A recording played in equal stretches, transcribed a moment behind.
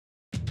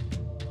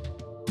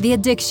The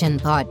Addiction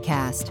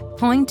Podcast,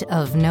 Point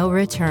of No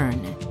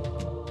Return.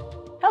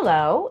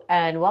 Hello,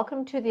 and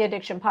welcome to the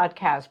Addiction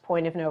Podcast,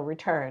 Point of No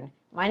Return.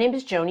 My name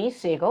is Joni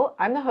Siegel.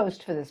 I'm the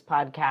host for this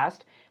podcast.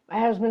 My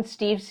husband,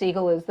 Steve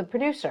Siegel, is the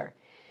producer.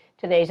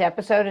 Today's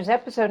episode is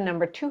episode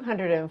number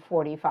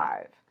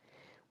 245.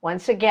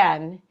 Once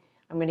again,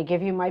 I'm going to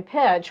give you my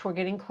pitch. We're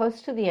getting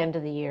close to the end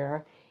of the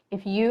year.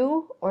 If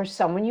you or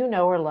someone you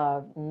know or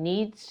love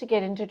needs to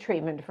get into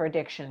treatment for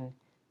addiction,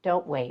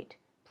 don't wait.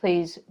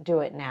 Please do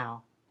it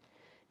now.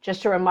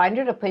 Just a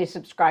reminder to please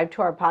subscribe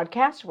to our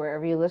podcast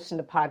wherever you listen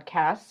to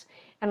podcasts,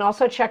 and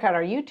also check out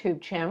our YouTube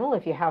channel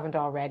if you haven't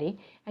already,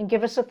 and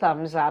give us a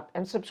thumbs up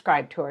and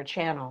subscribe to our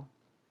channel.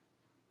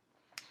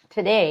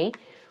 Today,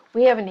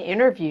 we have an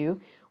interview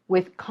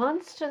with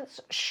Constance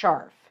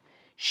Scharff.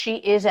 She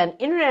is an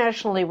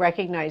internationally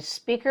recognized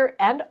speaker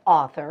and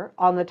author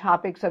on the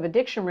topics of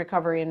addiction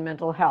recovery and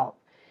mental health.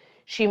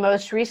 She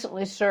most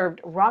recently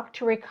served Rock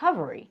to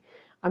Recovery,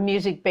 a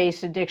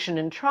music-based addiction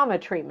and trauma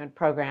treatment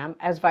program,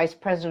 as Vice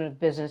President of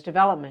Business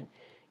Development.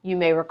 You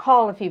may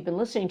recall, if you've been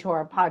listening to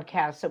our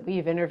podcast, that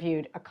we've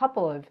interviewed a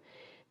couple of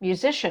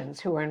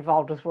musicians who are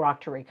involved with Rock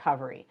to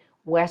Recovery,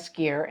 Wes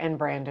Geer and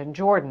Brandon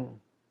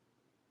Jordan.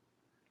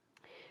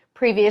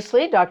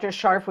 Previously, Dr.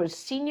 Scharff was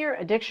Senior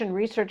Addiction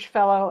Research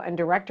Fellow and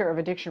Director of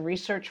Addiction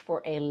Research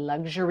for a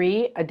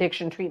luxury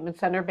addiction treatment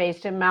center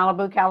based in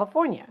Malibu,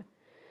 California.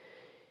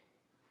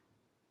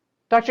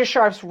 Dr.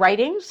 Scharff's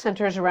writing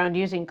centers around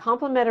using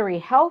complementary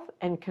health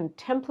and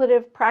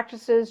contemplative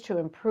practices to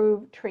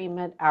improve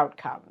treatment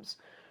outcomes.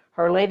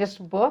 Her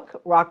latest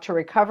book, Rock to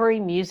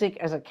Recovery, Music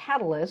as a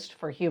Catalyst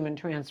for Human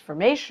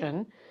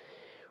Transformation,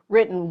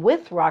 written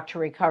with Rock to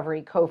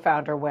Recovery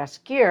co-founder Wes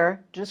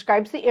Geer,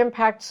 describes the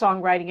impact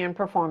songwriting and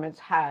performance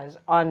has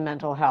on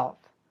mental health.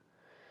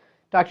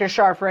 Dr.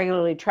 Scharff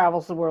regularly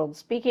travels the world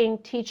speaking,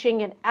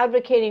 teaching, and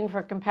advocating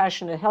for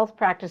compassionate health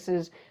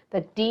practices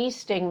that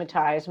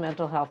destigmatize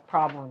mental health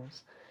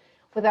problems.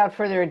 Without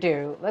further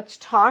ado, let's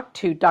talk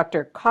to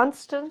Dr.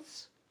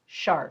 Constance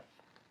Scharff.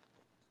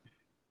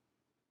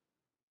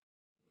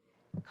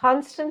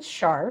 Constance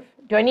Scharff.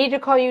 Do I need to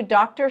call you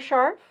Dr.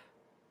 Scharff?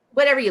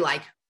 Whatever you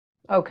like.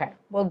 Okay.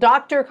 Well,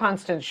 Dr.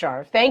 Constance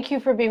Scharff, thank you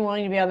for being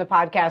willing to be on the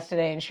podcast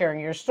today and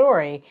sharing your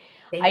story.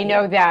 Thank you.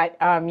 Know that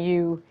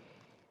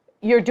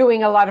you're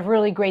doing a lot of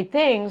really great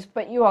things,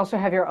 but you also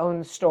have your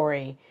own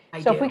story.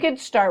 I So do. if we could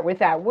start with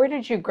that, where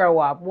did you grow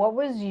up? What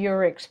was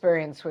your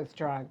experience with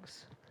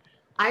drugs?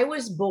 I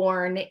was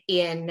born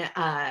in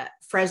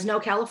Fresno,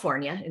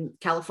 California, in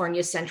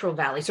California's Central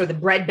Valley, so the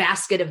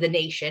breadbasket of the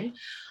nation.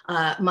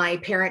 My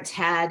parents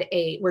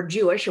were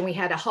Jewish, and we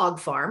had a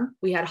hog farm.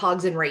 We had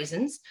hogs and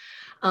raisins.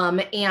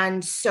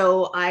 And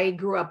so I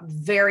grew up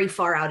very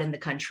far out in the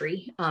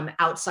country,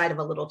 outside of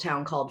a little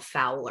town called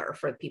Fowler,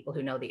 for people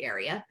who know the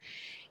area.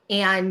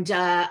 And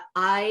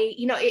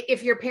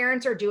if your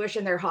parents are Jewish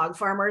and they're hog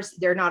farmers,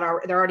 they're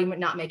already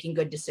not making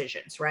good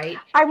decisions, right?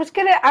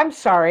 I'm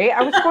sorry.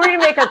 I was going to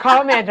make a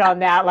comment on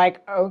that.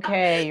 Like,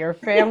 okay, your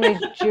family's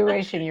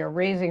Jewish and you're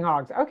raising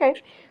hogs. Okay,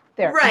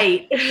 there.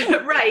 Right,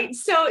 right.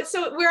 So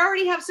we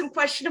already have some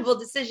questionable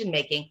decision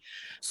making.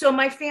 So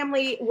my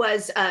family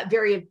was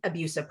very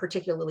abusive,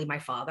 particularly my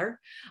father.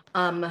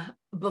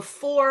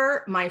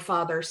 Before my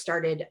father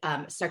started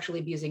sexually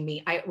abusing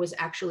me, I was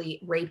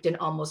actually raped and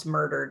almost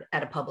murdered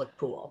at a public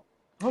pool.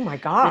 Oh my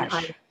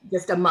gosh.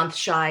 Just a month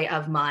shy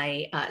of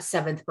my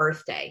 7th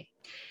birthday.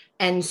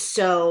 And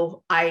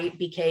so I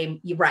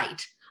became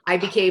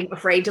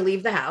afraid to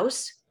leave the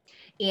house.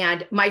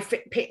 And my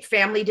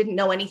family didn't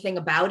know anything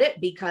about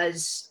it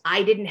because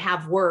I didn't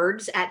have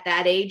words at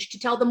that age to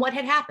tell them what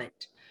had happened,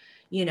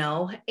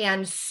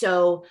 And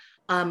so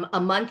a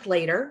month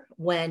later,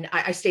 when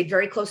I stayed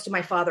very close to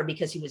my father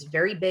because he was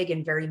very big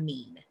and very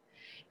mean.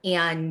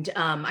 And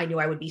I knew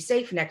I would be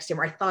safe next to him,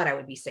 or I thought I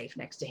would be safe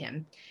next to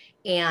him.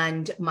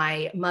 And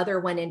my mother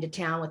went into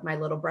town with my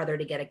little brother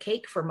to get a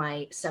cake for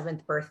my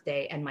 7th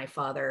birthday, and my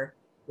father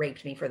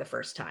raped me for the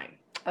first time.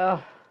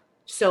 Oh.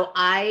 So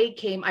I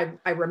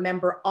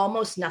remember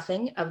almost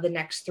nothing of the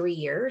next 3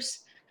 years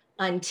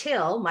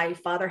until my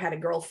father had a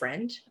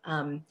girlfriend,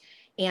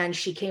 and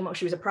she came up.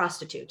 She was a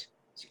prostitute,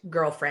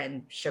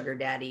 girlfriend, sugar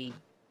daddy,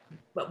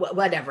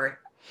 whatever.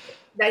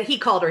 That he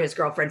called her his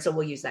girlfriend, so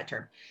we'll use that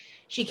term.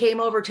 She came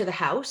over to the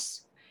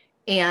house,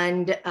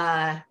 and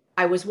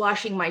I was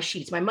washing my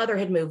sheets. My mother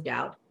had moved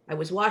out. I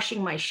was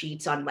washing my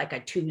sheets on like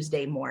a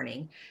Tuesday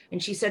morning,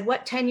 and she said,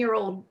 "What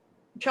 10-year-old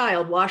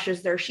child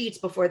washes their sheets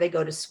before they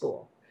go to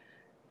school?"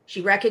 She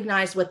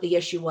recognized what the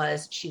issue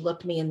was. She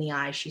looked me in the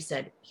eye. She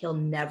said, "He'll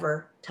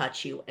never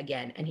touch you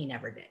again." And he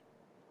never did.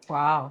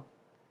 Wow.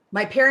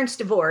 My parents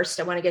divorced.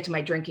 I want to get to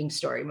my drinking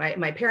story.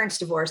 My parents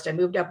divorced. I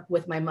moved up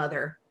with my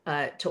mother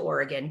to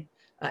Oregon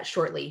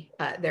shortly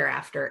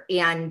thereafter.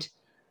 And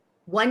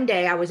one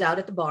day I was out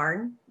at the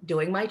barn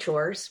doing my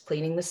chores,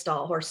 cleaning the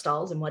horse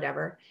stalls and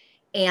whatever.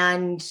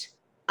 And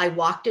I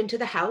walked into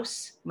the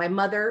house. My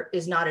mother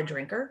is not a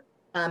drinker,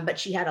 but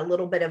she had a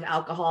little bit of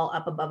alcohol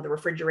up above the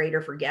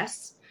refrigerator for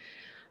guests.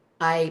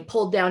 I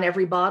pulled down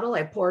every bottle.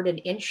 I poured an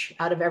inch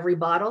out of every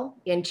bottle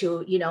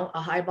into,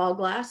 a highball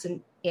glass.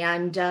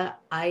 And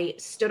I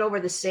stood over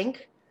the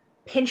sink,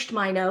 pinched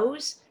my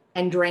nose,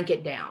 and drank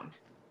it down.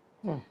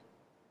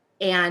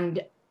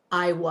 And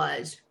I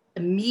was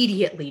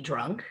immediately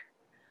drunk.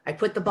 I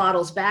put the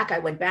bottles back. I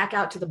went back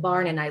out to the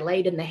barn and I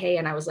laid in the hay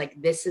and I was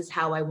like, this is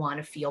how I want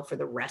to feel for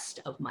the rest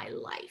of my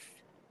life.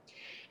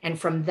 And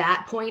from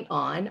that point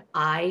on,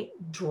 I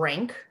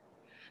drank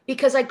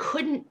because I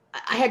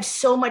had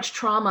so much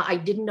trauma. I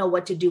didn't know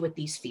what to do with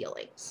these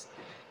feelings,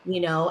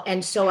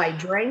 and so I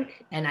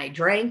drank and I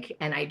drank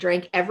and I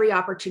drank every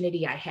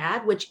opportunity I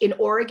had, which in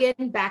Oregon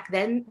back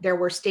then, there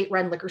were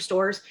state-run liquor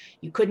stores.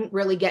 You couldn't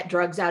really get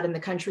drugs out in the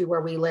country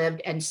where we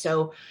lived. And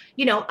so,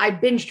 I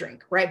binge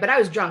drink, right? But I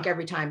was drunk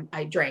every time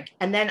I drank.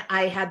 And then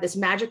I had this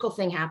magical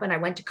thing happen. I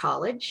went to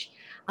college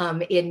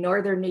in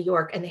Northern New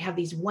York, and they have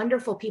these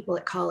wonderful people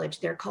at college.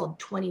 They're called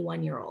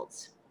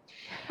 21-year-olds.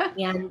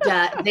 And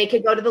they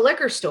could go to the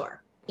liquor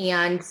store.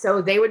 And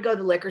so they would go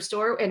to the liquor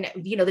store and,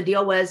 the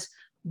deal was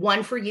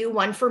one for you,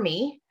 one for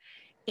me.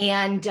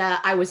 And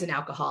I was an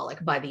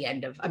alcoholic by the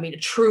end of,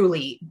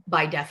 truly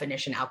by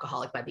definition,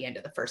 alcoholic by the end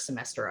of the first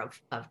semester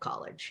of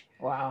college.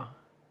 Wow.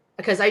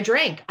 Because I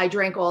drank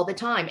all the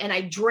time. And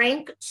I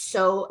drank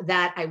so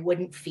that I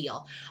wouldn't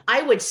feel.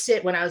 I would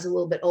sit when I was a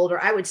little bit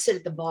older, I would sit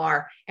at the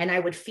bar and I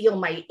would feel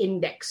my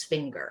index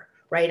finger,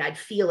 right? I'd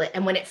feel it.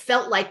 And when it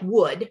felt like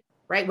wood,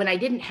 right? When I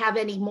didn't have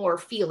any more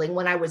feeling,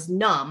 when I was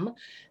numb,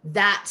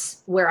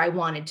 that's where I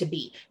wanted to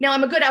be. Now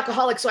I'm a good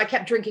alcoholic, so I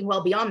kept drinking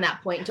well beyond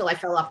that point until I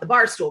fell off the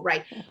bar stool,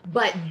 right?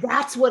 But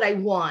that's what I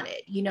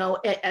wanted.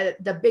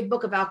 The big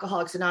book of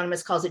Alcoholics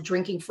Anonymous calls it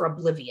drinking for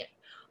oblivion.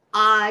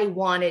 I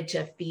wanted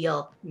to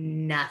feel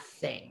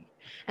nothing.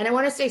 And I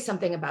want to say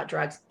something about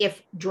drugs.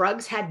 If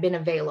drugs had been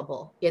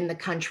available in the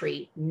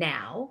country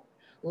now,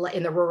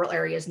 in the rural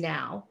areas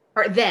now,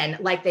 or then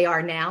like they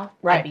are now,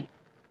 right,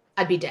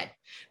 I'd be dead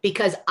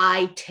because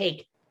I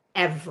take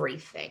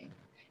everything.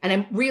 And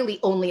I'm really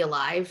only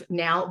alive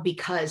now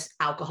because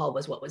alcohol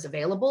was what was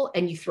available,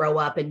 and you throw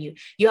up and you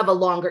have a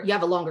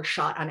longer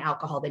shot on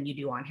alcohol than you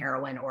do on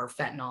heroin or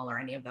fentanyl or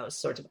any of those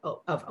sorts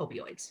of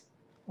opioids.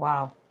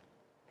 Wow.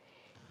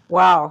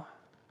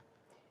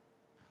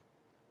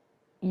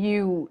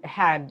 You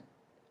had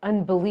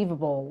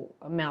unbelievable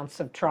amounts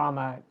of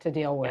trauma to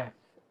deal with.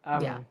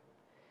 Yeah.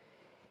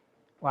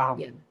 Wow.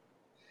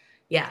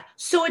 Yeah.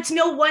 So it's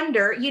no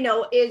wonder,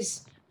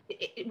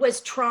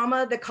 was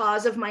trauma the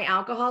cause of my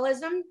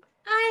alcoholism?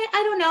 I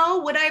don't know.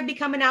 Would I have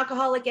become an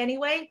alcoholic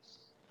anyway?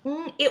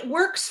 It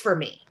works for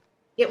me.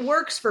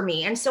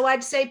 And so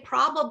I'd say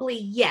probably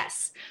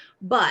yes.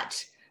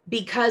 But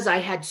because I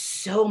had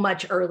so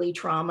much early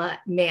trauma,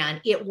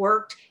 man, it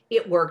worked.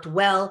 It worked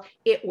well.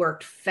 It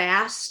worked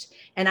fast.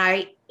 And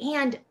I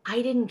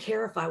didn't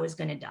care if I was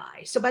going to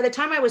die. So by the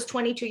time I was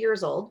 22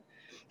 years old,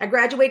 I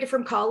graduated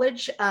from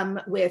college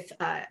with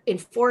in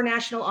 4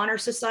 national honor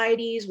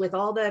societies with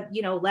all the,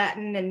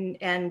 Latin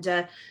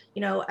and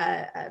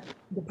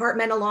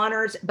departmental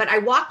honors. But I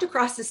walked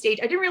across the stage.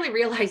 I didn't really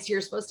realize you're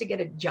supposed to get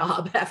a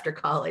job after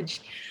college.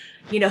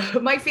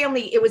 My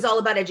family, it was all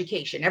about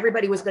education.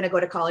 Everybody was going to go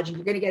to college and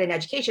you're going to get an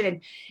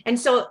education. And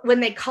so when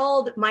they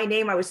called my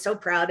name, I was so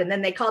proud. And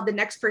then they called the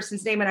next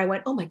person's name and I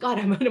went, oh my God,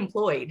 I'm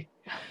unemployed.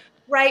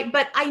 Right.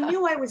 But I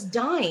knew I was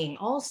dying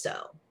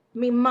also.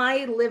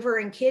 My liver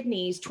and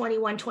kidneys,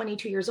 21,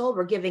 22 years old,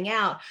 were giving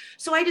out.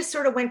 So I just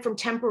sort of went from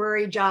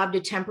temporary job to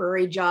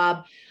temporary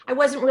job. I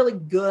wasn't really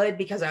good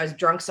because I was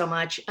drunk so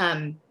much.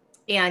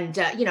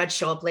 I'd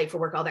show up late for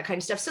work, all that kind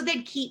of stuff. So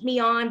they'd keep me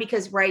on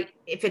because, right,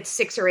 if it's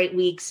 6 or 8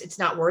 weeks, it's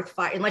not worth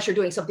unless you're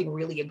doing something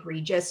really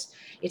egregious,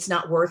 it's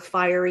not worth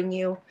firing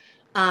you.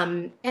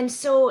 And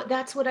so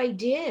that's what I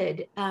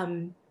did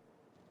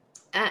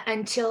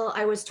until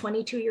I was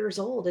 22 years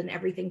old and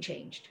everything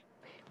changed.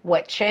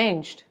 What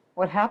changed?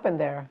 What happened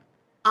there?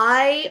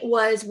 I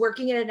was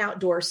working at an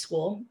outdoor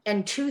school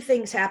and 2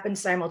 things happened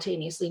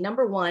simultaneously.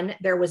 Number one,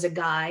 there was a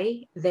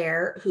guy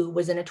there who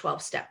was in a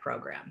 12-step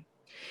program.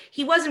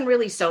 He wasn't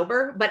really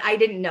sober, but I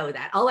didn't know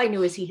that. All I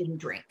knew is he didn't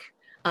drink.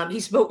 He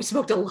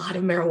smoked a lot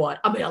of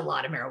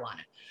marijuana.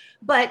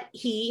 But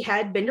he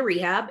had been to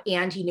rehab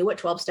and he knew what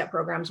 12-step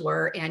programs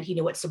were and he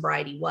knew what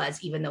sobriety was,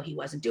 even though he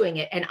wasn't doing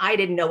it. And I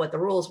didn't know what the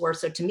rules were.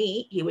 So to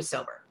me, he was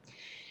sober.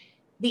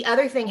 The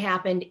other thing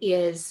happened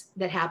is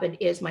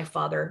my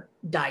father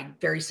died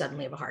very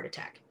suddenly of a heart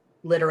attack,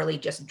 literally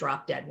just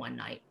dropped dead one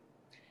night.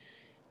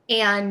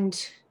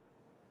 And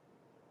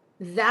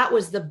that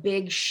was the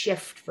big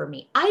shift for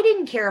me. I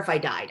didn't care if I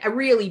died. I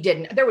really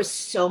didn't. There was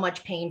so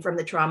much pain from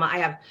the trauma. I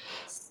have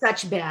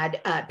such bad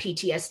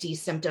PTSD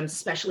symptoms,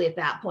 especially at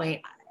that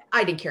point.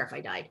 I didn't care if I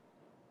died.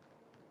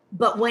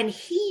 But when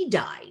he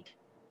died,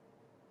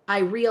 I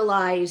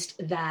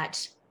realized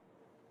that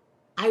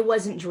I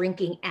wasn't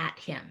drinking at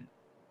him,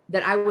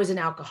 that I was an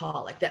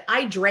alcoholic, that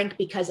I drank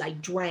because I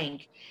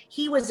drank.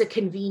 He was a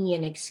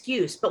convenient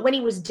excuse. But when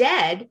he was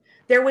dead,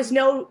 there was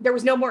no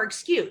more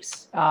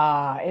excuse.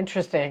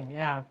 Interesting.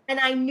 Yeah. And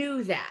I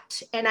knew that.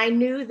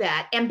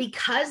 And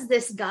because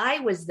this guy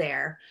was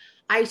there,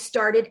 I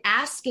started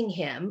asking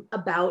him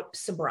about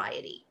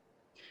sobriety.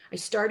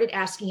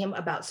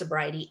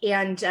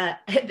 And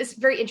this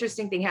very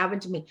interesting thing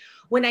happened to me.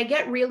 When I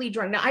get really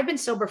drunk, now I've been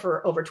sober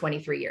for over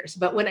 23 years,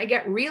 but when I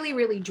get really,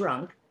 really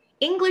drunk,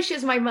 English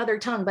is my mother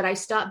tongue, but I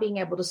stopped being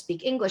able to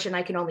speak English and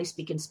I can only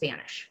speak in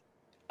Spanish.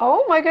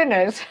 Oh my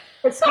goodness.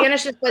 But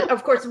Spanish is, but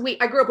of course,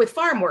 I grew up with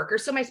farm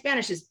workers, so my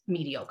Spanish is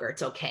mediocre.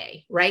 It's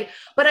okay, right?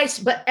 But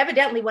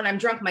evidently, when I'm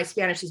drunk, my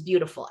Spanish is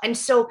beautiful. And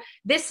so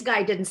this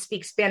guy didn't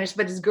speak Spanish,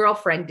 but his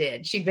girlfriend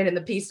did. She'd been in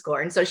the Peace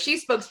Corps, and so she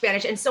spoke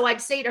Spanish. And so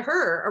I'd say to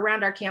her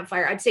around our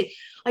campfire, I'd say,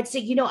 I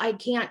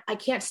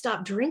can't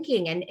stop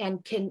drinking,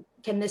 and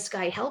can this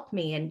guy help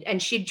me?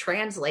 And she'd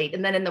translate.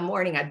 And then in the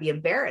morning, I'd be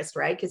embarrassed,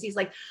 right? Because he's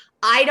like,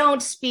 I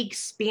don't speak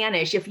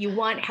Spanish. If you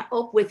want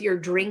help with your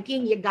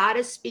drinking, you got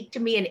to speak to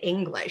me in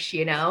English,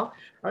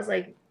 I was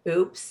like,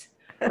 oops,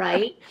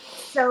 right?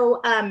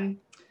 So,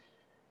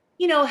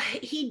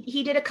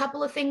 he did a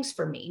couple of things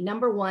for me.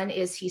 Number one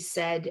is he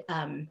said,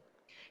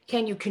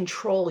 can you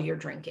control your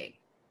drinking,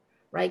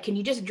 right? Can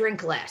you just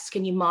drink less?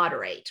 Can you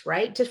moderate,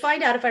 right? To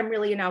find out if I'm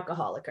really an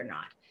alcoholic or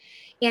not.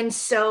 And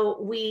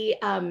so we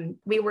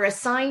were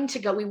assigned to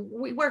go,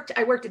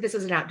 I worked, this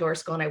is an outdoor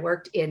school, and I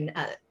worked in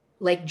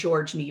Lake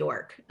George, New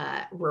York,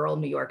 rural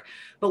New York.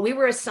 But we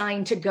were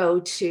assigned to go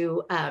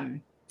to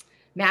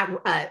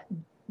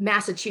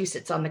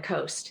Massachusetts on the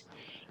coast.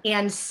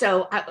 And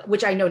so,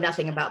 which I know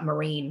nothing about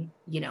marine,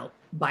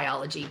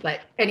 biology.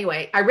 But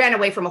anyway, I ran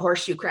away from a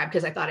horseshoe crab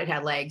because I thought it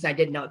had legs. I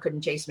didn't know it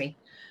couldn't chase me,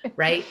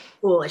 right?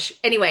 Foolish.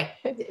 Anyway,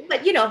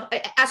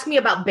 but ask me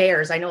about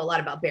bears. I know a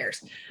lot about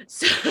bears.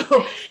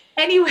 So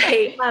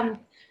anyway,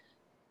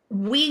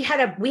 we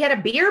had a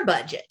beer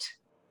budget.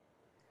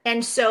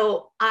 And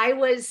so I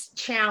was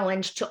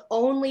challenged to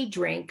only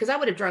drink, because I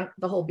would have drunk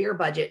the whole beer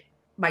budget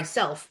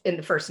myself in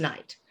the first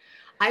night.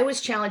 I was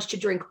challenged to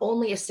drink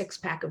only a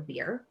 6-pack of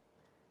beer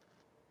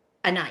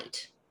a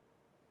night.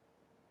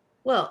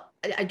 Well,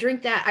 I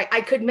drink that.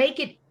 I could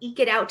eke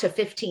it out to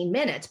 15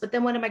 minutes, but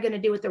then what am I going to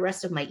do with the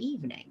rest of my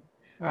evening?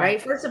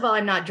 Right? First of all,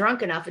 I'm not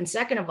drunk enough. And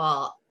second of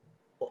all,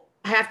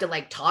 I have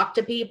to talk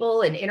to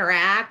people and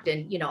interact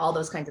and, all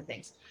those kinds of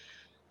things.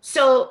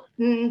 So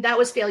that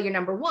was failure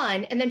number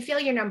one. And then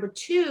failure number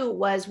two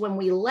was when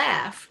we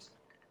left,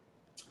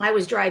 I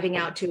was driving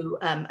out to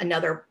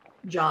another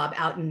job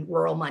out in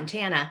rural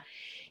Montana.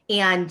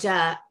 And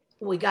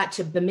we got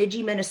to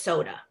Bemidji,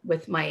 Minnesota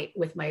with my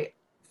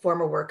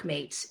former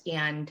workmates.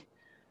 And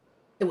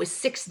it was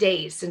 6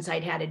 days since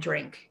I'd had a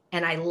drink.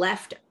 And I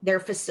left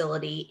their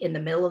facility in the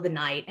middle of the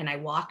night and I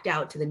walked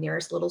out to the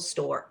nearest little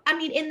store. I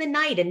mean, in the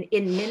night in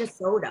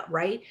Minnesota,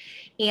 right?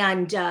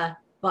 And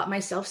bought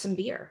myself some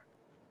beer.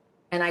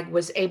 And I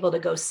was able to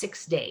go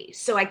 6 days.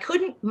 So I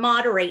couldn't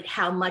moderate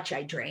how much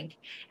I drank,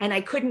 and I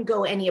couldn't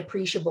go any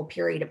appreciable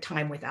period of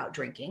time without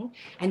drinking.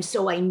 And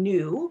so I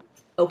knew,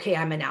 okay,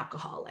 I'm an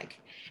alcoholic.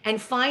 And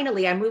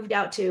finally, I moved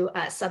out to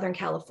Southern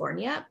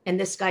California, and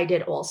this guy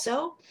did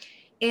also.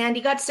 And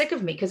he got sick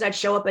of me because I'd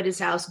show up at his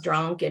house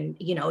drunk and,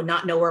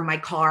 not know where my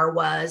car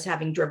was,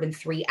 having driven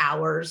 3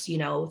 hours,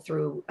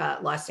 through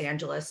Los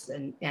Angeles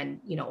and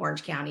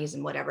Orange counties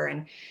and whatever.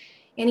 And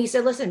he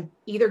said, listen,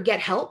 either get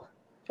help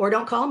or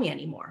don't call me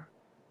anymore.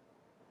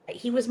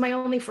 He was my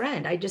only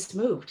friend. I just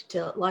moved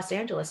to Los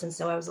Angeles. And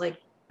so I was like,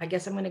 I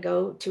guess I'm going to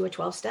go to a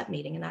 12-step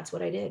meeting. And that's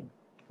what I did.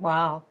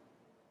 Wow.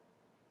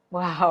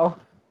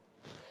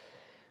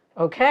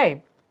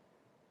 Okay.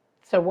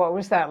 So what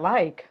was that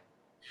like?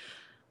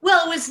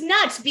 Well, it was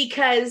nuts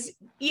because,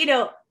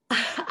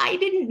 I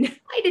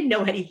didn't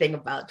know anything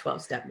about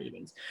 12-step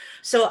meetings.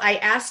 So I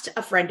asked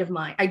a friend of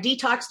mine, I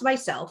detoxed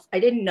myself. I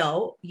didn't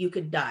know you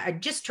could die. I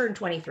just turned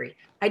 23.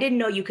 I didn't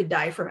know you could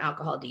die from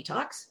alcohol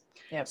detox.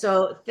 Yep.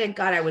 So thank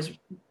God I was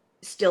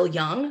still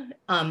young.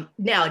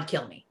 Now it'd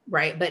kill me,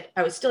 right? But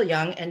I was still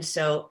young. And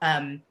so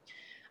I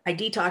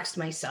detoxed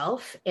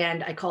myself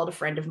and I called a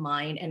friend of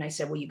mine and I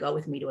said, will you go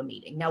with me to a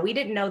meeting? Now we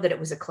didn't know that it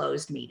was a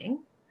closed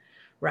meeting.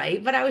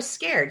 Right. But I was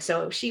scared.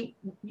 So she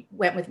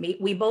went with me.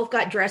 We both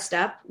got dressed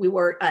up. We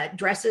wore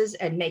dresses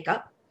and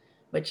makeup,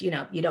 which, you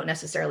don't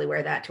necessarily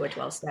wear that to a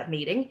 12-step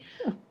meeting.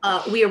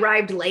 We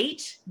arrived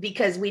late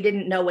because we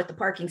didn't know what the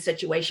parking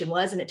situation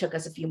was. And it took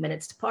us a few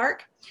minutes to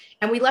park.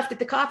 And we left at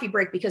the coffee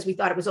break because we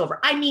thought it was over.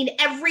 I mean,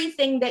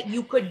 everything that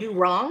you could do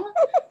wrong,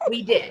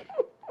 we did.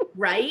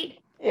 Right.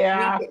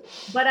 Yeah.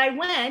 But I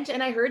went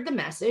and I heard the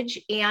message.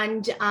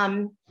 And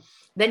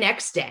the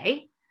next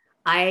day,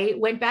 I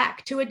went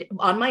back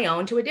on my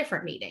own to a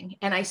different meeting,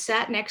 and I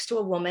sat next to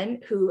a woman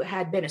who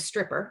had been a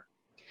stripper,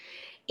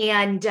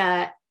 and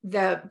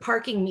the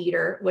parking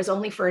meter was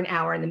only for an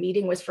hour and the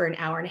meeting was for an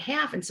hour and a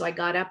half. And so I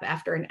got up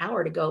after an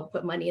hour to go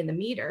put money in the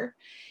meter.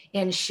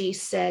 And she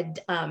said,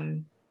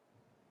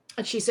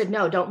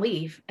 no, don't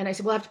leave. And I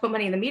said, well, I have to put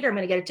money in the meter. I'm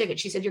going to get a ticket.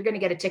 She said, you're going to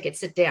get a ticket.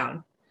 Sit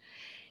down.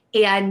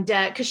 And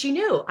because she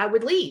knew I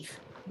would leave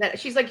that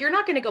she's like, you're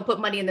not going to go put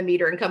money in the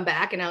meter and come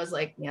back. And I was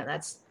like, yeah,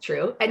 that's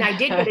true. And I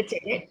did get a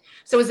ticket.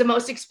 So it was the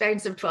most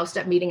expensive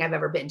 12-step meeting I've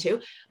ever been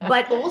to.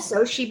 But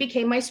also she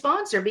became my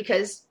sponsor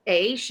because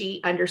A,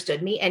 she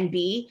understood me, and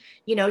B,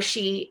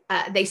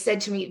 they said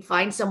to me,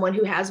 find someone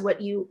who has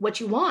what you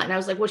want. And I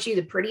was like, well, she's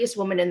the prettiest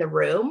woman in the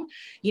room.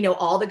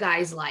 All the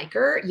guys like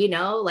her,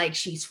 like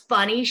she's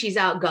funny, she's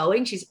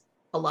outgoing, she's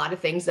a lot of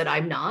things that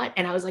I'm not.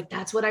 And I was like,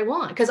 that's what I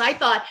want. Because I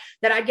thought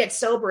that I'd get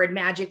sober and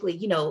magically,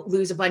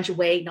 lose a bunch of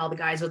weight and all the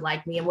guys would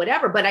like me and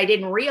whatever. But I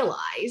didn't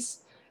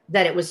realize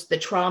that it was the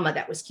trauma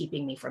that was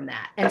keeping me from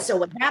that. And so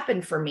what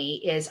happened for me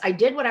is I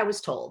did what I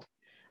was told.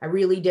 I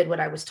really did what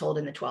I was told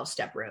in the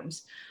 12-step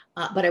rooms.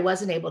 But I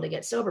wasn't able to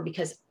get sober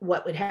because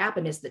what would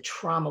happen is the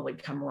trauma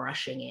would come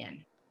rushing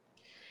in.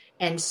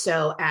 And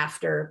so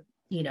after,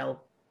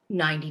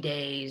 90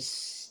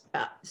 days,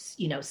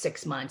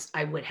 6 months,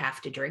 I would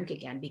have to drink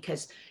again,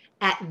 because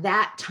at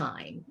that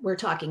time, we're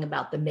talking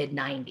about the mid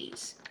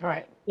 90s,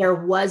 right? There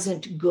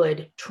wasn't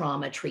good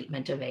trauma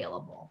treatment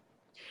available.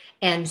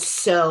 And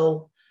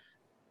so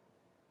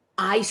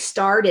I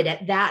started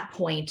at that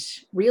point,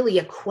 really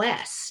a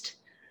quest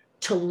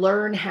to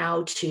learn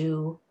how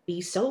to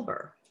be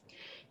sober.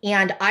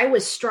 And I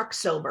was struck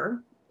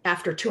sober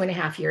after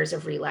 2.5 years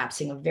of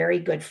relapsing. A very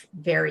good,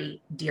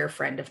 very dear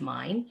friend of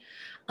mine,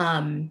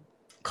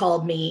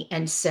 called me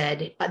and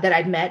said that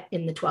I'd met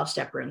in the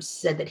 12-step rooms,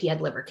 said that he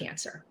had liver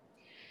cancer.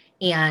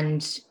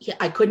 And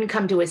I couldn't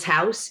come to his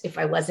house if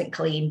I wasn't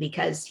clean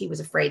because he was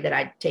afraid that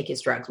I'd take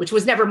his drugs, which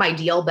was never my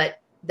deal,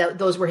 but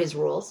those were his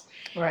rules.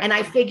 Right. And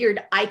I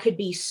figured I could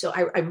be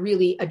I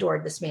really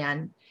adored this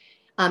man.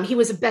 He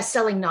was a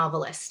best-selling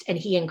novelist, and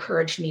he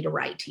encouraged me to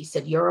write. He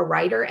said, you're a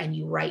writer and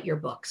you write your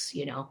books,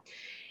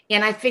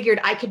 And I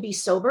figured I could be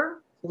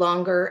sober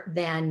longer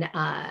than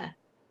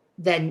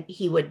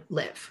he would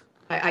live.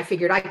 I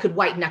figured I could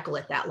white knuckle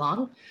it that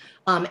long.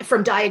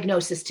 From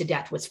diagnosis to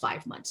death was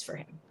 5 months for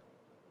him.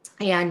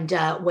 And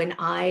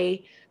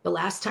the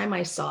last time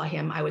I saw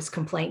him, I was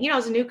complaining, I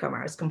was a newcomer.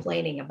 I was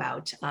complaining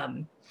about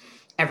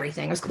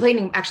everything. I was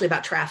complaining actually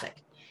about traffic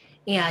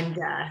and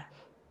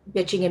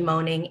bitching and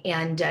moaning.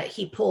 And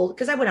he pulled,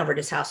 because I went over to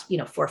his house,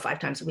 4 or 5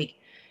 times a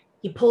week.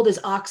 He pulled his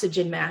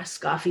oxygen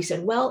mask off. He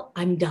said, well,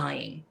 I'm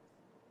dying.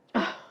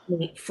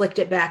 And he flicked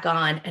it back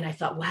on. And I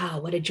thought, wow,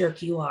 what a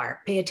jerk you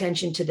are. Pay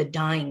attention to the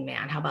dying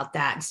man. How about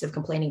that? Instead of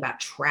complaining about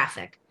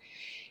traffic.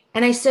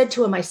 And I said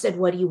to him,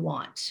 what do you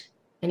want?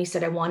 And he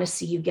said, I want to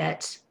see you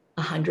get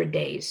 100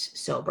 days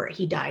sober.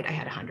 He died. I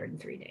had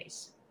 103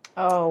 days.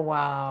 Oh,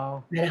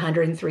 wow. I had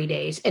 103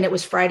 days. And it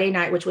was Friday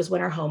night, which was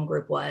when our home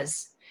group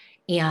was.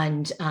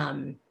 And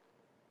on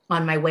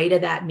my way to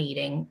that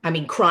meeting,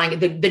 crying,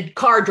 the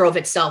car drove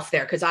itself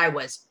there because I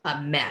was a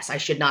mess. I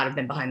should not have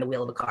been behind the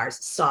wheel of the car,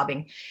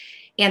 sobbing.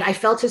 And I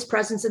felt his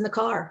presence in the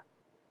car.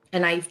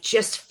 And I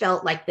just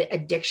felt like the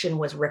addiction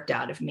was ripped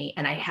out of me.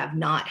 And I have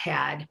not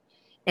had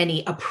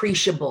any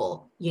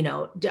appreciable,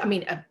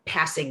 a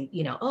passing,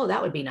 oh,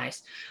 that would be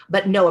nice,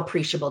 but no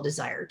appreciable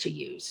desire to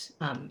use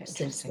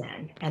since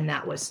then. And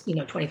that was,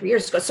 23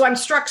 years ago. So I'm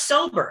struck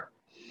sober.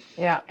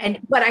 Yeah.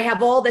 But I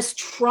have all this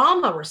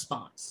trauma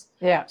response.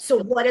 Yeah. So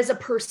what does a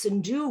person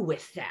do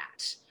with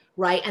that?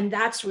 Right. And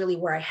that's really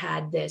where I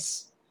had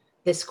this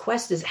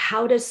quest is,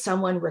 how does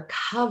someone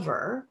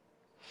recover?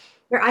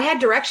 I had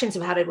directions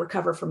of how to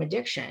recover from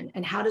addiction,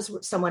 and how does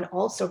someone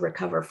also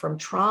recover from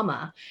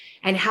trauma,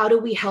 and how do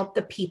we help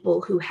the people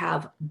who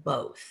have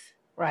both?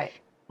 Right.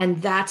 And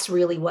that's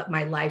really what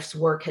my life's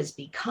work has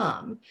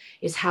become,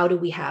 is how do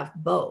we have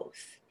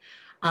both?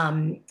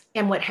 And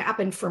what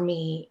happened for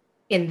me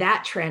in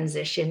that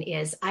transition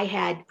is I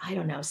had,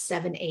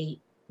 7-8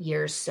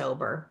 years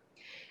sober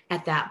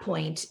at that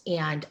point,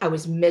 and I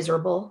was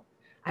miserable.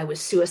 I was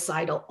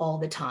suicidal all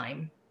the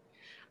time.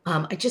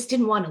 I just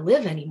didn't want to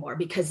live anymore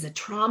because the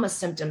trauma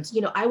symptoms,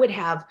 I would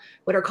have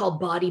what are called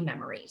body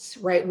memories,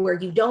 right? Where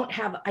I don't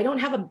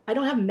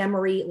have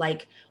memory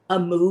like a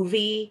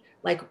movie,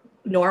 like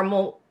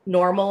normal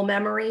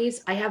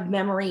memories. I have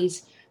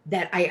memories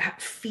that I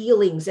have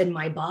feelings in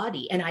my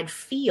body, and I'd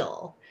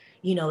feel,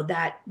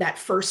 that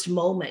first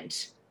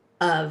moment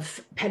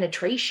of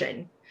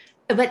penetration,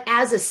 but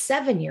as a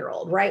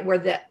 7-year-old, right? Where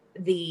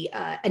the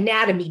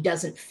anatomy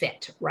doesn't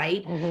fit,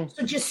 right? Mm-hmm.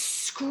 So just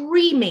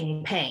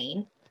screaming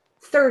pain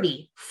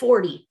 30,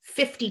 40,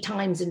 50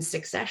 times in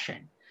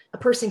succession. A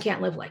person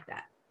can't live like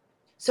that.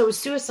 So it was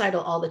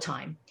suicidal all the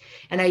time.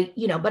 And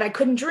but I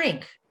couldn't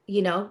drink,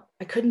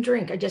 I couldn't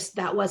drink.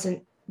 That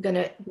wasn't going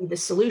to be the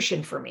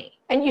solution for me.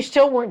 And you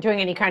still weren't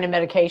doing any kind of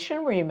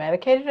medication? Were you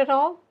medicated at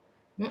all?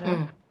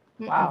 Mm-mm.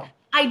 No? Wow.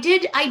 I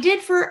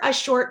did for a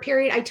short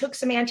period. I took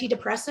some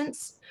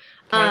antidepressants.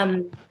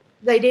 Okay.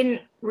 They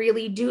didn't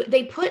really do,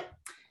 they put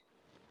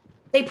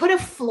a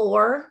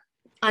floor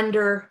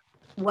under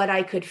what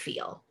I could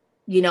feel.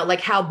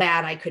 Like how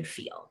bad I could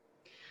feel.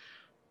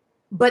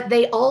 But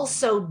they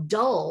also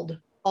dulled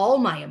all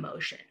my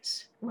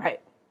emotions. Right.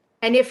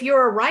 And if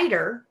you're a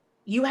writer,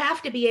 you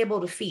have to be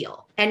able to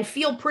feel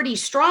pretty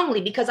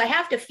strongly, because I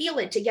have to feel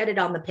it to get it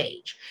on the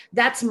page.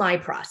 That's my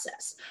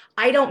process.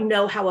 I don't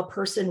know how a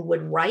person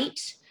would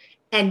write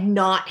and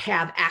not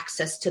have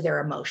access to their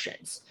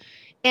emotions.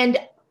 And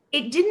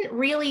it didn't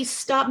really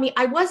stop me.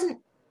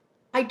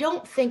 I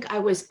don't think I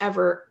was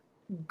ever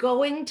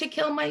going to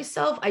kill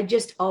myself. I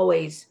just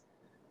always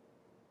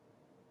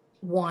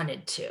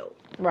wanted to.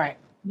 Right.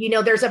 You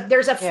know, there's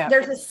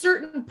a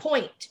certain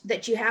point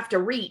that you have to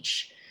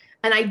reach.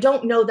 And I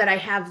don't know that I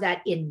have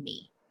that in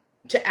me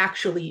to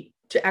actually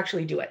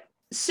do it.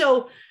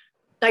 So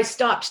I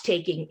stopped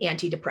taking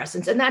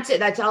antidepressants, and that's it.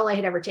 That's all I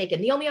had ever taken.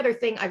 The only other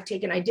thing I've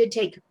taken, I did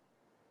take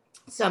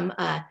some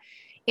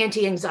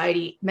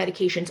anti-anxiety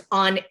medications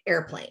on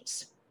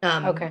airplanes.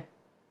 Okay.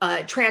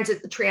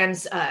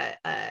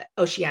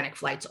 Oceanic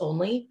flights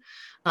only,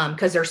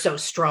 because they're so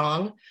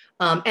strong.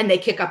 And they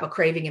kick up a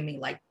craving in me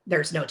like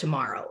there's no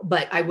tomorrow.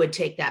 But I would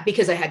take that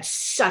because I had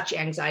such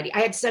anxiety.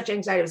 I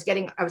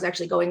was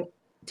actually going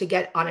to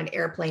get on an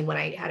airplane when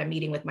I had a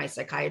meeting with my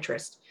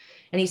psychiatrist.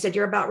 And he said,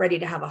 "You're about ready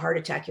to have a heart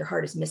attack. Your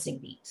heart is missing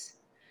beats."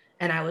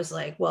 And I was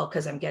like, "Well,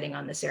 because I'm getting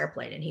on this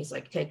airplane." And he's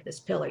like, "Take this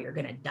pill or you're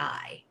going to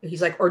die."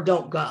 He's like, "Or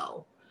don't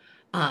go."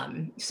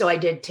 So I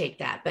did take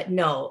that. But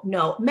no,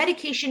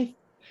 medication.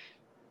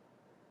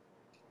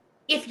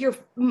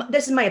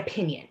 This is my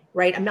opinion,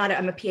 right? I'm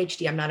a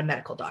PhD. I'm not a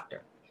medical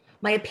doctor.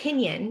 My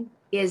opinion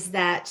is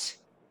that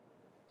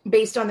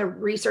based on the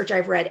research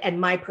I've read and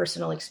my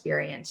personal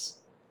experience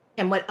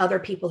and what other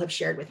people have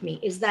shared with me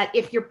is that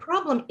if your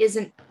problem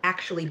isn't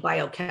actually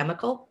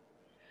biochemical,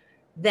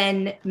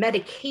 then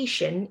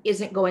medication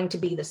isn't going to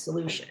be the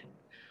solution.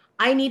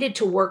 I needed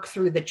to work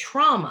through the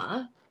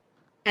trauma,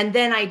 and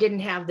then I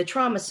didn't have the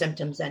trauma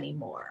symptoms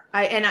anymore.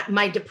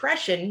 My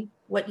depression,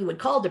 what you would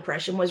call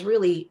depression, was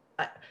really,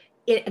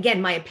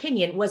 again, my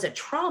opinion, was a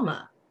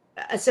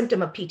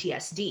symptom of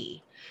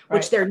PTSD,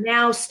 which they're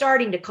now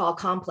starting to call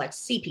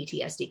complex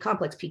CPTSD,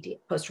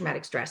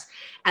 post-traumatic stress,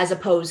 as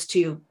opposed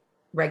to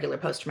regular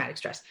post-traumatic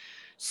stress.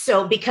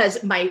 So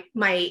because my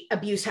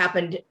abuse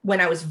happened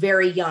when I was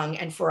very young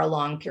and for a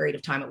long period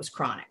of time, it was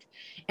chronic.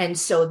 And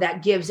so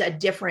that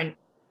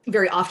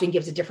very often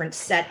gives a different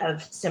set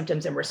of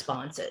symptoms and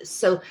responses.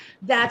 So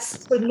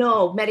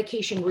no,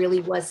 medication really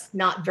was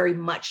not very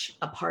much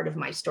a part of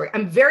my story.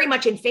 I'm very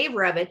much in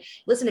favor of it.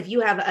 Listen, if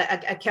you have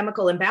a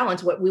chemical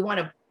imbalance, we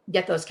want to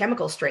get those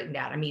chemicals straightened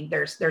out. I mean,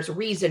 there's a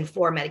reason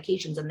for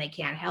medications and they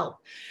can help.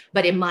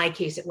 But in my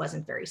case, it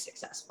wasn't very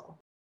successful.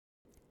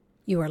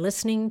 You are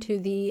listening to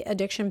the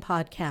Addiction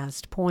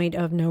Podcast, Point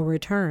of No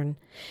Return.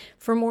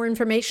 For more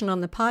information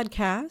on the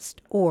podcast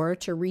or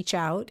to reach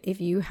out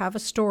if you have a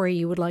story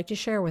you would like to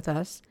share with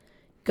us,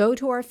 go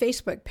to our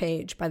Facebook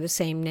page by the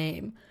same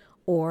name,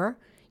 or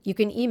you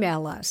can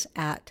email us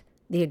at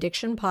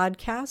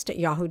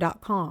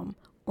theaddictionpodcast@yahoo.com,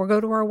 or go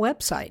to our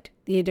website,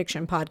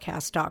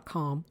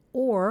 theaddictionpodcast.com,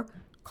 or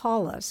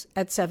call us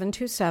at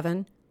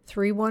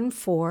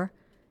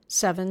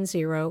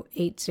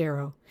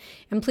 727-314-7080.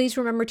 And please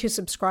remember to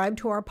subscribe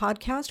to our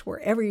podcast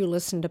wherever you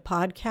listen to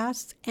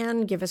podcasts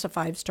and give us a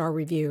 5-star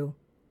review.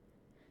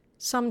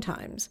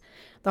 Sometimes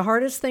the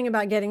hardest thing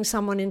about getting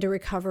someone into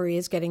recovery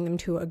is getting them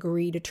to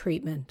agree to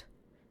treatment.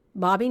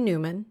 Bobby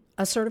Newman,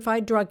 a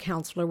certified drug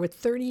counselor with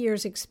 30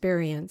 years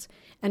experience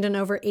and an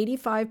over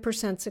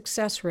 85%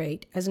 success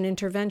rate as an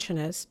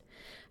interventionist,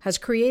 has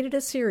created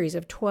a series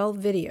of 12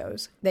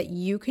 videos that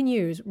you can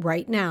use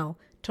right now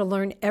to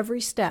learn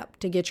every step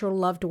to get your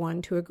loved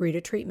one to agree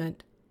to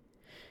treatment.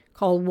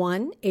 Call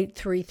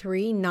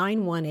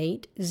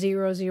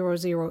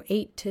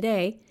 1-833-918-0008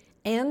 today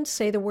and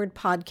say the word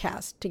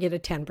podcast to get a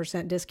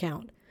 10%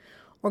 discount.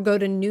 Or go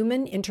to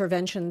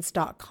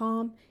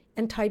newmaninterventions.com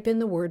and type in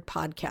the word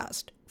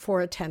podcast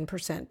for a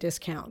 10%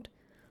 discount.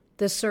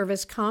 This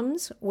service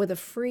comes with a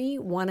free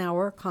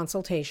 1-hour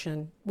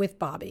consultation with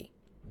Bobby.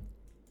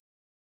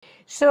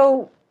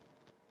 So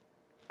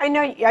I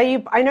know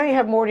you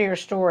have more to your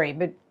story,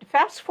 but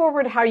fast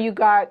forward how you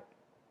got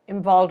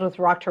involved with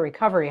Rock to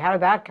Recovery. How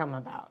did that come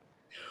about?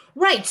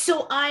 Right.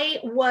 So I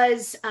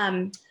was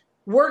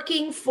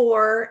working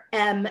for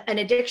an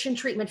addiction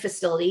treatment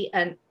facility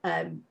in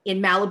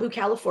Malibu,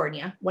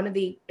 California, one of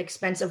the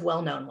expensive,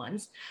 well-known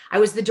ones. I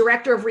was the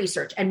director of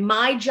research, and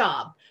my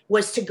job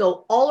was to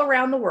go all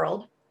around the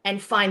world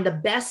and find the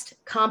best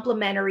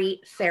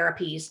complementary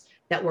therapies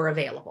that were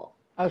available.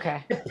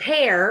 Okay. To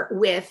pair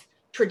with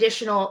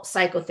traditional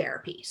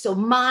psychotherapy. So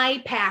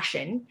my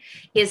passion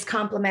is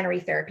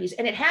complementary therapies.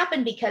 And it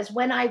happened because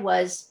when I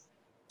was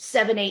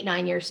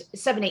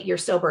 7-8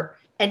 years sober,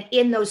 and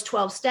in those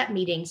 12-step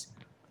meetings,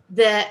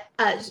 the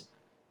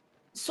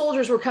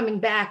soldiers were coming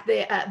back,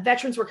 the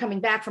veterans were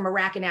coming back from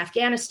Iraq and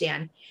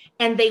Afghanistan,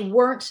 and they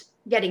weren't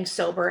getting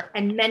sober,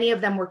 and many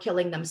of them were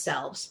killing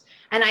themselves.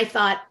 And I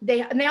thought,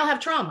 they all have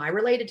trauma. I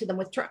related to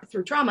them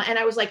through trauma. And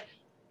I was like,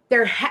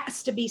 there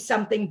has to be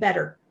something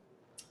better.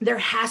 There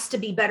has to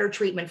be better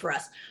treatment for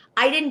us.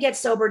 I didn't get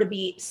sober to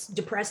be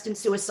depressed and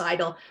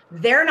suicidal.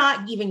 They're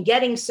not even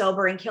getting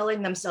sober and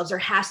killing themselves. There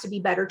has to be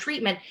better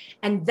treatment.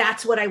 And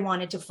that's what I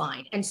wanted to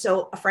find. And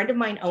so a friend of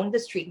mine owned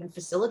this treatment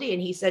facility,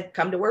 and he said,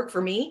 come to work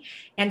for me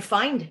and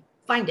find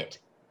it.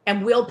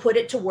 and we'll put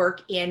it to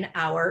work in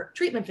our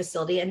treatment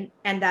facility.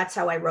 And that's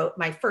how I wrote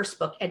my first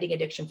book, Ending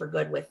Addiction for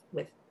Good, with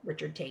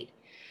Richard Tate.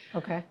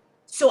 Okay.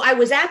 So I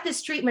was at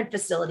this treatment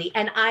facility,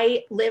 and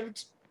I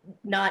lived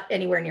not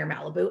anywhere near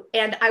Malibu.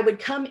 And I would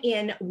come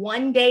in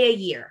one day a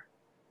year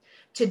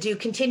to do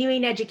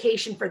continuing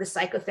education for the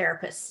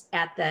psychotherapists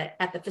at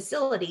the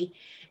facility.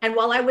 And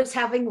while I was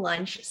having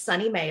lunch,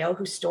 Sonny Mayo,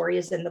 whose story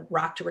is in the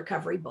Rock to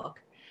Recovery book,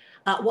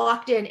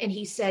 walked in and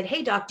he said,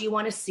 "Hey, doc, do you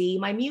want to see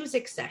my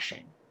music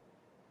session?"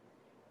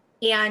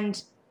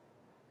 And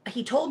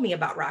he told me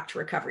about Rock to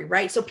Recovery,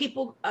 right? So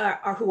people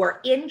who are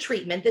in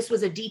treatment, this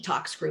was a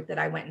detox group that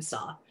I went and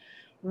saw,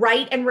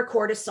 write and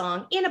record a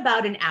song in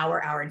about an hour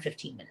and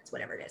 15 minutes,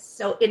 whatever it is.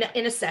 So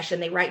in a session,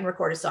 they write and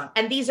record a song.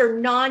 And these are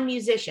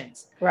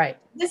non-musicians. Right.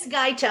 This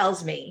guy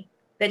tells me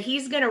that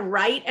he's going to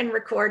write and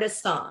record a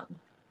song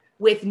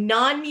with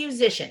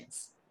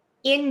non-musicians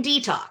in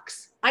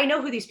detox. I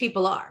know who these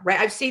people are, right?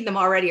 I've seen them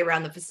already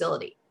around the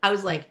facility. I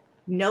was like,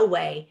 no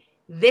way.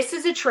 This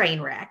is a train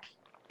wreck,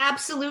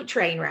 absolute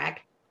train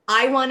wreck.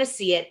 I want to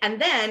see it.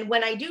 And then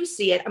when I do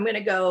see it, I'm going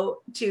to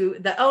go to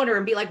the owner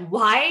and be like,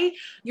 why?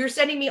 You're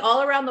sending me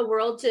all around the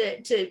world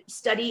to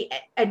study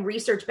and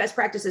research best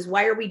practices.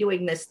 Why are we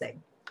doing this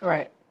thing?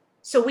 Right.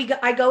 So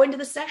I go into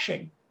the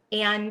session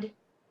and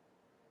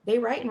they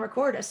write and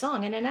record a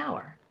song in an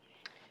hour.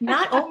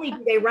 Not only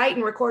do they write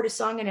and record a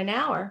song in an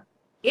hour,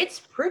 it's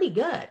pretty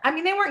good. I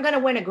mean, they weren't going to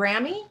win a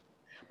Grammy,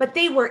 but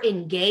they were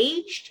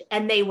engaged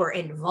and they were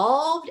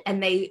involved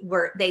and they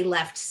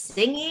left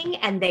singing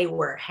and they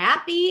were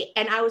happy.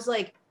 And I was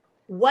like,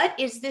 what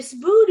is this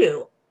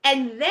voodoo?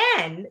 And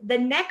then the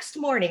next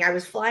morning I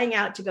was flying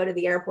out to go to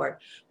the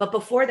airport. But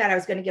before that, I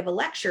was going to give a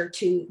lecture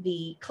to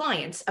the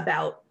clients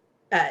about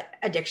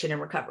addiction and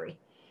recovery.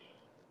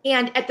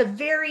 And at the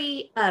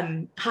very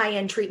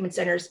high-end treatment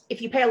centers,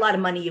 if you pay a lot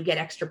of money, you get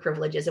extra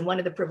privileges. And one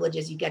of the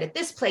privileges you get at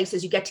this place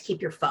is you get to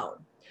keep your phone.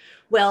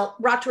 Well,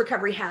 Rock to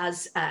Recovery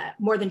has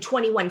more than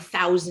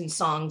 21,000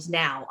 songs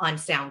now on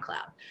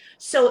SoundCloud.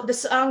 So the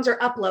songs are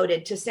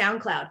uploaded to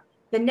SoundCloud.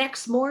 The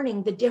next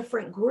morning, the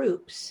different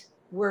groups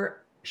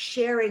were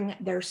sharing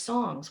their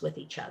songs with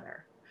each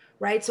other,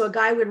 right? So a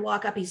guy would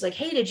walk up, he's like,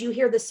 "Hey, did you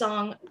hear the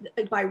song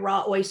by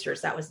Raw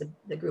Oysters?" That was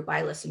the group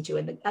I listened to.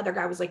 And the other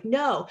guy was like,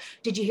 "No,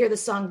 did you hear the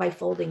song by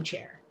Folding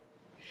Chair?"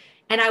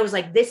 And I was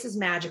like, this is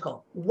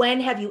magical.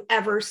 When have you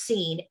ever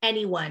seen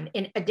anyone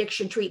in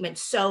addiction treatment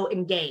so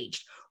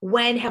engaged?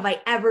 When have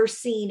I ever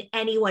seen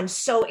anyone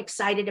so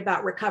excited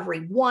about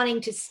recovery,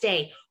 wanting to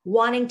stay,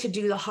 wanting to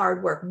do the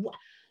hard work?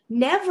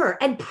 Never.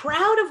 And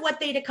proud of what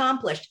they'd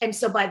accomplished. And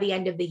so by the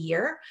end of the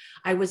year,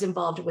 I was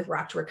involved with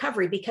Rock to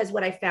Recovery because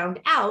what I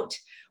found out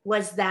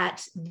was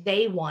that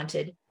they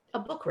wanted a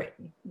book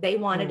written. They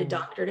wanted a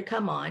doctor to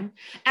come on.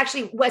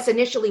 Actually, Wes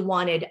initially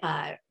wanted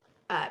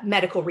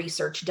medical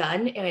research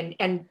done,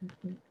 and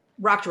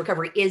Rock to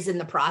Recovery is in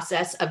the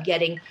process of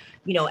getting,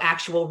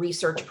 actual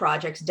research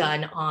projects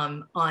done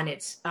on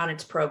its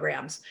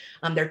programs.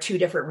 There are two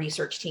different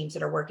research teams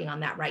that are working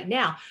on that right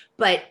now.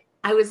 But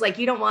I was like,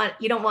 you don't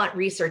want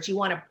research. You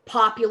want a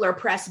popular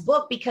press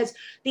book, because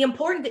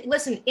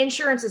listen,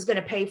 insurance is going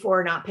to pay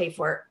for or not pay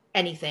for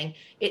anything.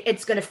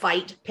 It's going to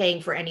fight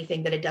paying for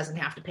anything that it doesn't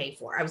have to pay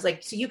for. I was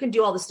like, so you can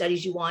do all the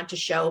studies you want to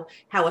show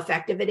how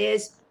effective it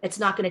is. It's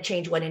not going to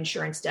change what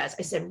insurance does.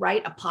 I said,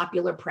 write a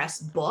popular press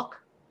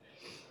book,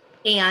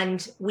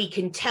 and we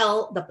can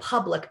tell the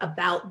public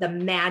about the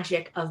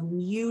magic of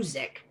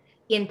music,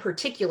 in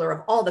particular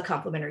of all the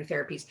complementary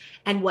therapies,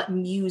 and what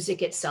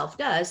music itself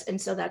does.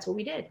 And so that's what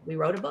we did. We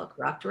wrote a book,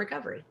 Rock to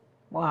Recovery.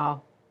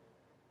 Wow.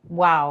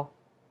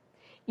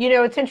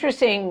 It's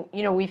interesting.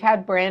 We've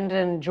had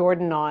Brandon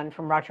Jordan on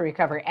from Rock to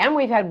Recovery, and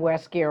we've had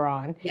Wes Geer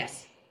on.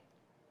 Yes.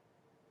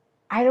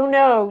 I don't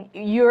know.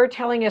 You're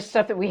telling us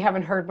stuff that we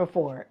haven't heard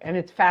before, and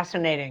it's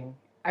fascinating.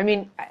 I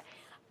mean,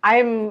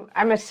 I'm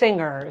a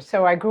singer,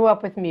 so I grew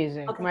up with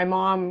music. Okay. My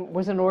mom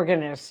was an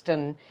organist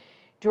and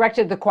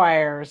directed the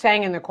choir,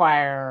 sang in the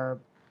choir,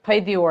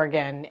 played the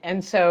organ.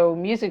 And so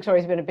music's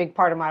always been a big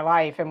part of my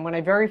life. And when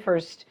I very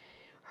first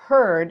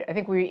heard, I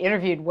think we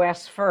interviewed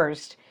Wes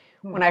first,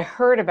 when I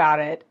heard about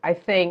it, I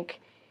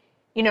think,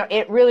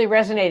 it really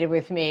resonated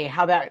with me,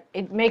 how that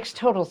it makes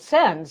total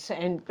sense.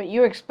 But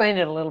you explained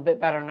it a little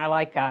bit better, and I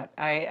like that.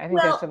 I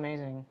think that's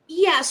amazing.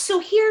 Yeah. So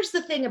here's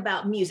the thing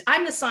about music.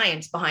 I'm the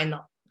science behind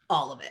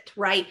all of it,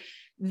 right?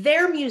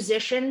 They're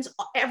musicians.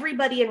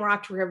 Everybody in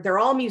Rock to Recovery, they're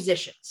all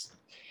musicians.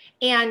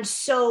 And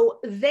so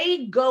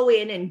they go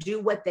in and do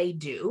what they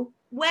do.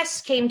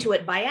 Wes came to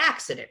it by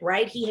accident,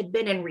 right? He had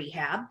been in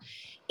rehab,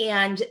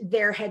 and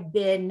there had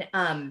been,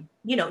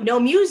 no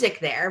music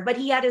there, but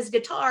he had his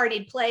guitar and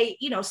he'd play,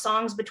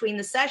 songs between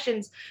the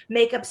sessions,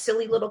 make up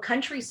silly little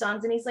country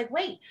songs. And he's like,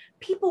 wait,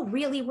 people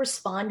really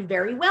respond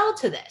very well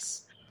to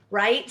this,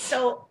 right?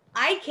 So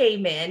I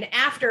came in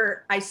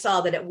after I saw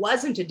that it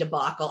wasn't a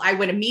debacle. I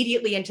went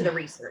immediately into the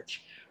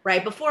research.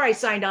 Right before I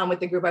signed on with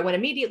the group, I went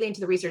immediately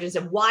into the research and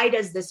said, why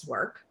does this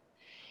work?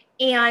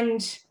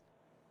 And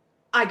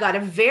I got a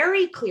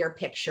very clear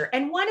picture.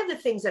 And one of the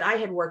things that I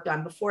had worked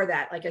on before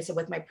that, like I said,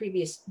 with my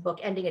previous book,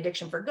 Ending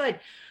Addiction for Good,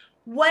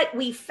 what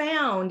we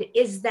found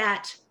is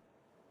that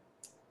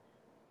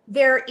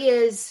there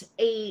is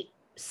a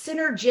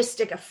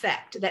synergistic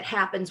effect that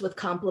happens with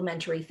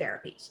complementary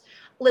therapies.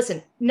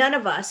 Listen, none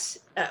of us,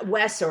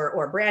 Wes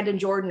or Brandon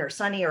Jordan or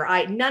Sonny or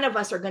I, none of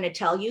us are going to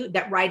tell you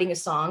that writing a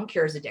song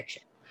cures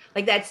addiction.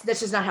 Like that's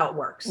just not how it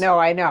works. No,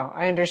 I know.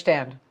 I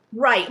understand.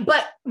 Right.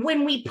 But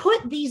when we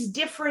put these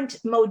different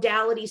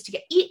modalities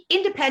together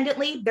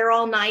independently, they're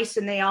all nice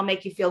and they all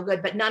make you feel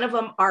good, but none of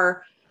them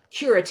are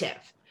curative.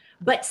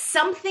 But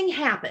something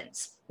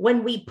happens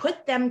when we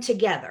put them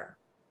together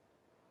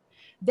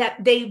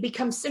that they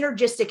become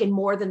synergistic in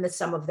more than the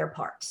sum of their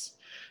parts.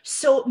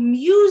 So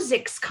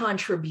music's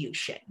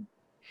contribution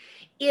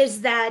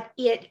is that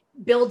it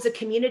builds a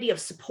community of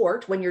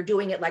support when you're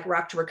doing it like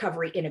Rock to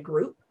Recovery in a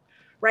group,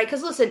 right?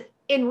 Because listen,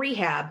 in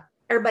rehab,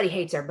 everybody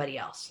hates everybody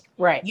else.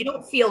 Right. You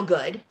don't feel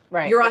good.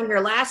 Right. You're on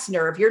your last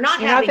nerve. You're not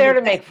there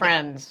to make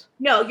friends.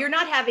 No, you're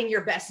not having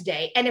your best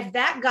day. And if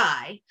that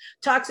guy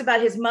talks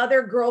about his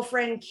mother,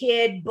 girlfriend,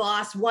 kid,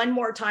 boss one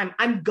more time,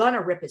 I'm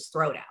gonna rip his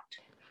throat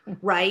out.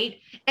 Right.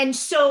 And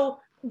so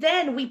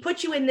then we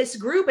put you in this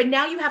group and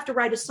now you have to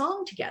write a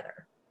song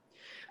together.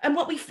 And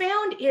what we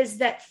found is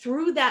that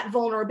through that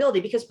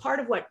vulnerability, because part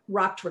of what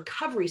Rock to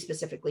Recovery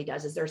specifically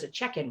does is there's a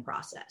check-in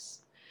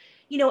process.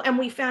 And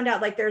we found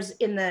out like there's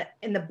in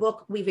the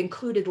book, we've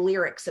included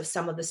lyrics of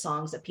some of the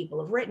songs that people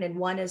have written. And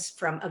one is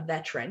from a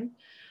veteran.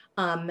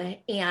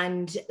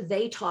 And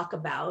they talk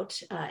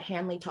about,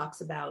 Hanley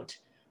talks about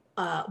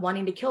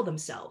wanting to kill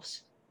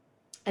themselves.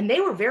 And they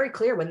were very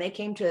clear when they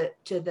came to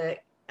the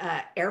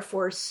Air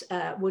Force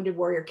Wounded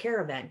Warrior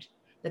Care event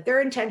that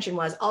their intention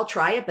was, I'll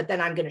try it, but then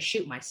I'm going to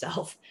shoot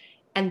myself.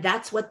 And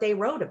that's what they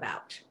wrote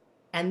about.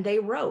 And they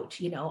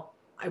wrote,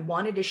 I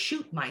wanted to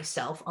shoot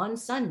myself on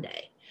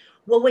Sunday.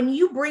 Well, when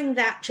you bring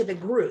that to the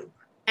group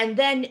and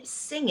then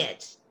sing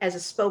it as a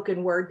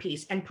spoken word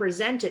piece and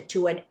present it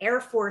to an Air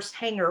Force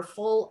hangar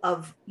full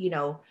of,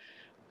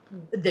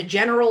 the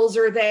generals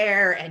are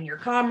there and your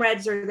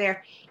comrades are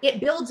there, it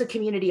builds a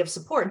community of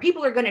support and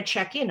people are going to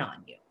check in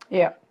on you.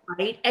 Yeah.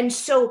 Right. And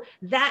so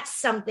that's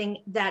something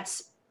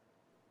that's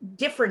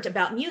different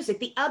about music.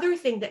 The other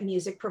thing that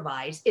music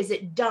provides is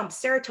it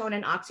dumps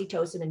serotonin,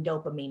 oxytocin, and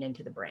dopamine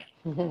into the brain.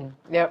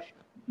 Mm-hmm. Yep.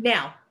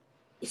 Now,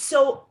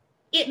 so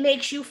it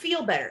makes you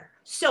feel better.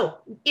 So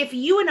if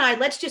you and I,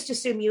 let's just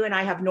assume you and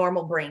I have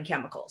normal brain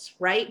chemicals,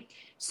 right?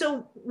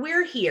 So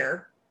we're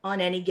here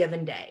on any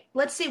given day.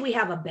 Let's say we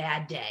have a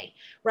bad day,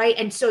 right?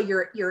 And so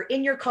you're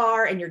in your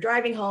car and you're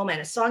driving home and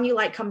a song you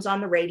like comes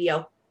on the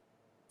radio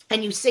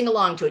and you sing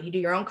along to it. You do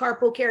your own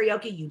carpool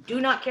karaoke. You do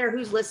not care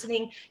who's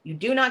listening. You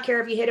do not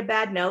care if you hit a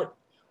bad note.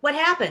 What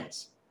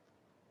happens?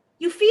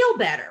 You feel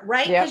better,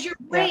 right? Because your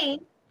brain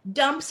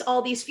dumps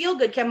all these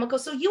feel-good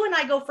chemicals. So you and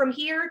I go from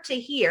here to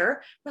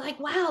here. We're like,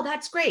 wow,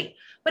 that's great.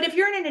 But if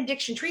you're in an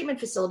addiction treatment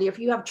facility, if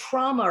you have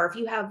trauma, or if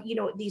you have,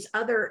 these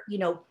other,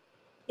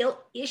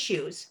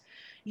 issues,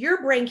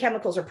 your brain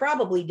chemicals are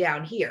probably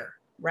down here,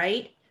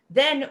 right?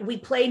 Then we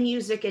play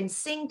music and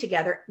sing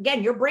together.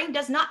 Again, your brain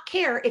does not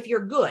care if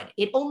you're good.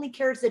 It only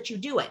cares that you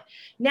do it.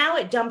 Now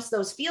it dumps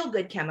those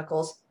feel-good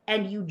chemicals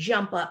and you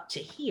jump up to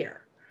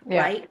here.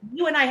 Yeah. Right?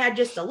 You and I had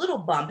just a little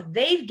bump.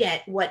 They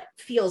get what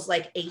feels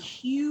like a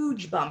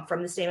huge bump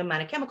from the same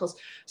amount of chemicals.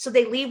 So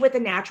they leave with a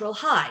natural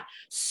high.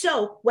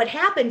 So what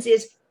happens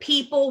is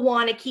people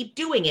want to keep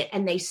doing it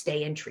and they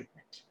stay in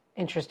treatment.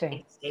 Interesting.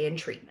 They stay in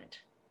treatment.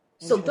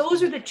 So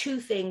those are the two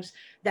things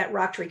that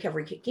Rock to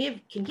Recovery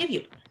can give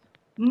you.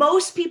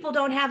 Most people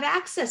don't have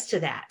access to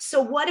that.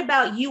 So what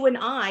about you and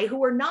I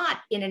who are not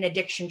in an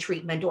addiction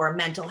treatment or a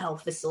mental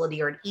health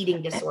facility or an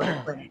eating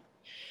disorder clinic?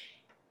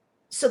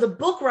 So the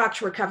book Rock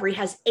to Recovery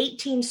has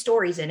 18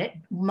 stories in it.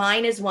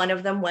 Mine is one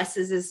of them. Wes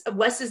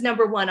is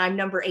number 1. I'm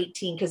number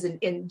 18 because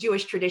in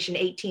Jewish tradition,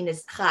 18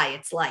 is chai,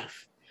 it's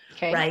life,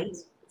 okay. Right?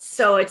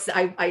 So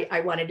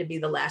I wanted to be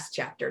the last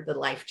chapter, the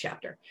life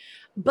chapter.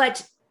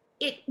 But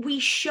we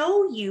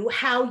show you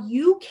how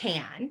you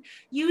can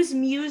use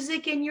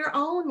music in your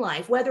own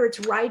life, whether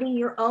it's writing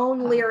your own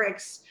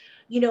lyrics,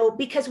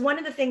 because one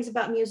of the things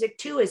about music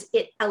too is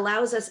it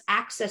allows us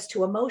access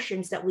to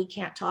emotions that we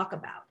can't talk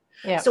about.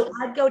 Yeah. So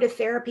I'd go to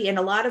therapy, and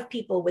a lot of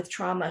people with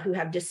trauma who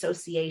have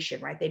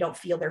dissociation, right? They don't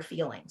feel their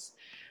feelings.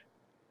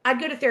 I'd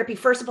go to therapy.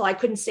 First of all, I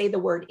couldn't say the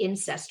word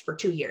incest for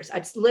 2 years.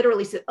 I'd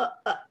literally say,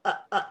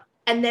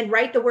 and then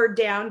write the word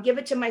down, give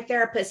it to my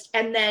therapist,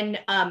 and then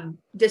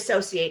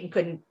dissociate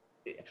and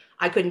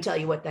I couldn't tell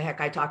you what the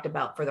heck I talked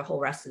about for the whole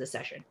rest of the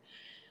session.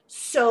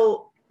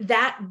 So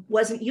that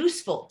wasn't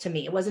useful to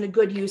me. It wasn't a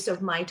good use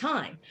of my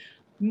time.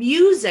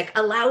 Music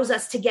allows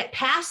us to get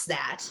past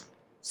that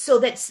so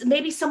that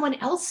maybe someone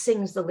else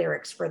sings the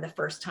lyrics for the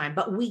first time,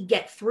 but we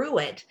get through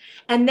it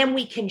and then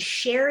we can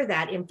share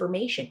that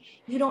information.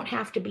 You don't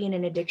have to be in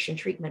an addiction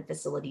treatment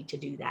facility to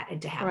do that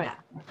and to have that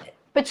benefit.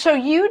 But so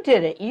you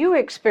did it. You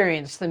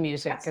experienced the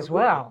music as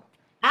well.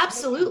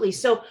 Absolutely.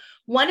 So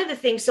one of the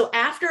things,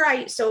 after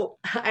I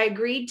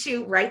agreed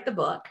to write the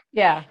book.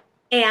 Yeah.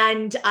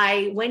 And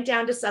I went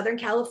down to Southern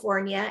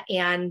California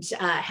and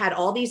had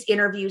all these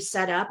interviews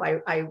set up.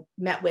 I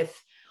met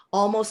with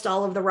almost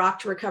all of the Rock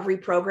to Recovery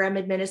program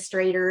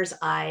administrators.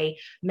 I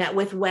met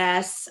with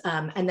Wes,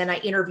 and then I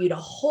interviewed a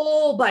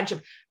whole bunch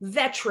of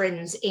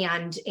veterans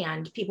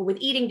and people with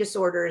eating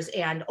disorders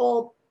and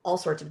all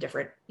sorts of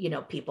different,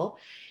 people.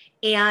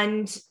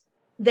 And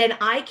then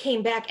I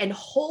came back, and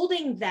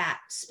holding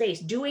that space,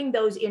 doing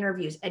those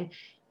interviews and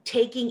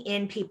taking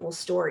in people's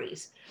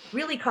stories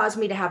really caused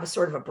me to have a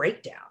sort of a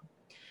breakdown.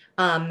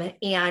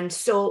 And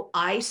so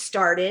I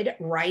started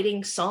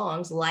writing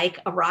songs like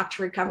a Rock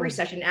to Recovery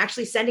session,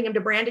 actually sending them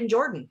to Brandon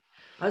Jordan.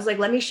 I was like,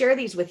 let me share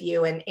these with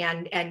you.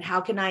 And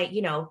how can I,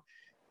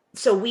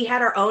 so we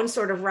had our own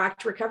sort of Rock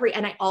to Recovery.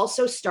 And I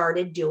also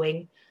started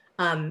doing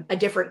a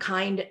different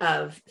kind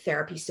of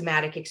therapy,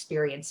 somatic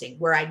experiencing,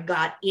 where I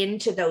got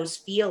into those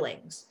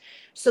feelings.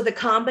 So the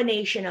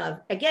combination of,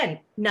 again,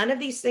 none of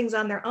these things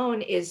on their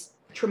own is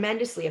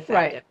tremendously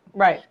effective.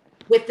 Right.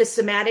 With the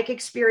somatic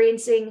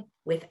experiencing,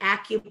 with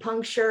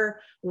acupuncture,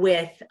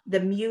 with the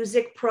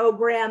music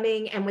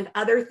programming, and with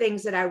other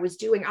things that I was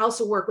doing. I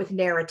also work with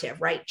narrative,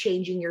 right?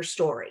 Changing your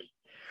story.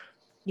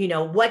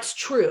 What's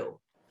true?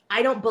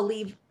 I don't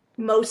believe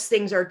most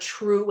things are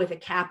true with a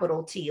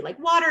capital T. Like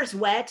water's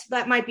wet,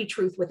 that might be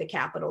truth with a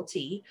capital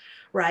T,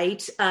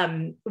 right?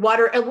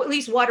 Water, at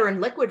least water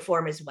in liquid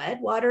form is wet.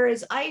 Water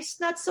is ice,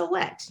 not so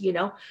wet,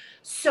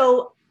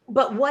 So,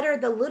 but what are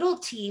the little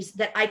T's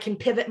that I can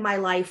pivot my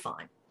life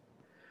on?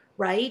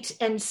 Right.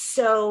 And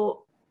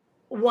so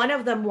one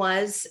of them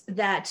was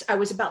that I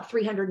was about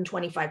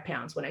 325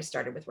 pounds when I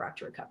started with Rock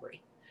to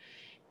Recovery.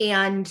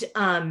 And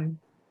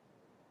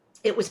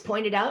it was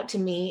pointed out to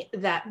me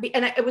that,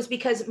 it was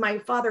because my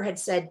father had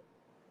said,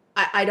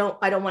 I don't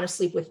want to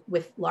sleep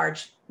with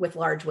large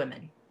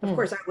women. Of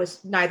course, I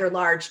was neither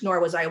large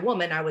nor was I a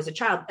woman. I was a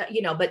child,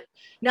 but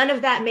none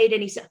of that made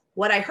any sense.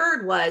 What I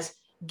heard was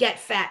get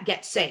fat,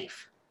 get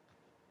safe.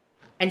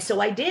 And so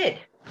I did,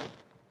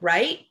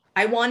 right?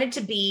 I wanted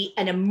to be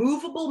an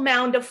immovable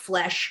mound of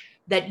flesh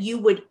that you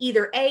would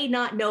either A,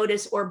 not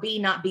notice, or B,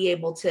 not be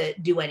able to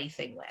do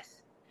anything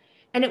with.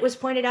 And it was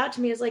pointed out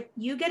to me as like,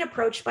 you get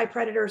approached by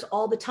predators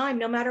all the time,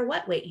 no matter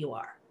what weight you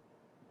are.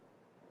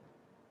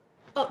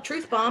 Oh,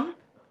 truth bomb.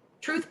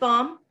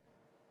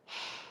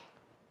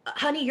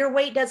 Honey, your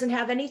weight doesn't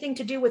have anything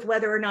to do with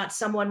whether or not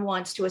someone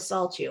wants to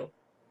assault you.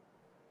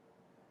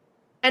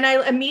 And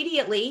I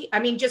immediately,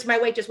 just my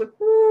weight just went,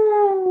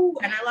 woo,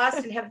 and I lost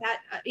and have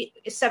that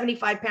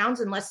 75 pounds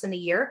in less than a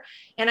year.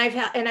 And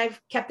I've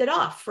kept it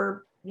off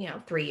for,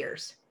 3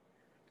 years.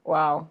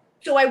 Wow.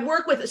 So I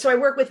work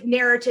with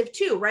narrative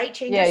too, right?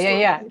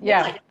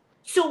 Yeah.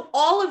 So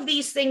all of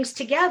these things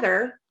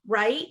together,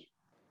 right?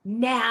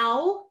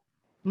 Now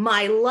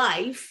my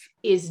life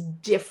is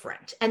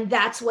different. And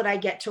that's what I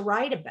get to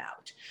write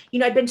about.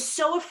 I've been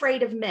so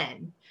afraid of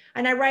men.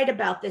 And I write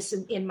about this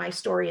in my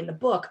story in the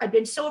book. I've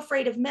been so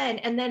afraid of men.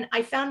 And then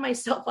I found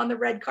myself on the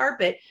red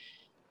carpet.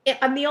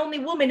 I'm the only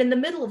woman in the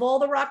middle of all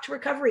the Rock to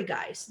Recovery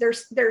guys.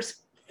 There's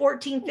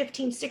 14,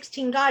 15,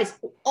 16 guys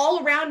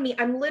all around me.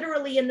 I'm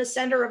literally in the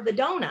center of the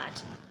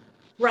donut,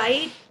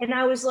 right? And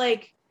I was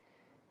like,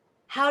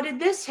 how did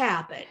this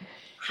happen?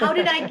 How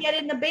did I get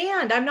in the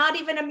band? I'm not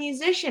even a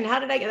musician. How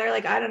did I get there?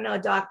 Like, I don't know,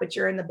 Doc, but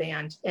you're in the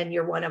band and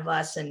you're one of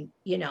us. And,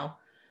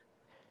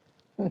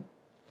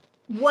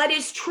 what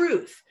is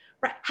truth?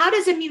 Right? How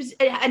does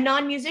a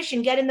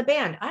non-musician get in the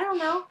band? I don't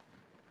know.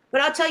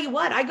 But I'll tell you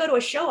what, I go to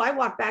a show, I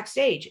walk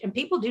backstage and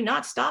people do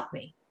not stop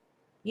me,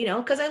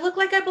 because I look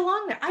like I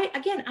belong there. I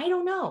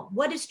don't know.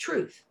 What is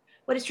truth?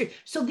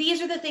 So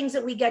these are the things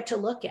that we get to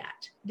look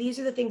at.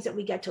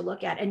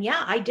 And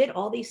yeah, I did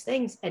all these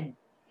things and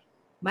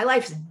my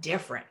life's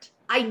different.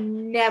 I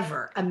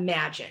never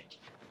imagined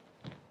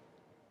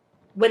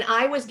when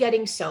I was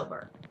getting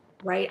sober,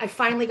 right? I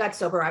finally got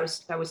sober. I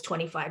was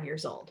 25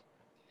 years old.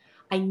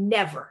 I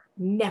never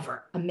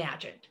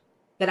imagined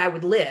that I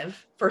would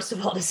live, first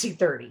of all, to see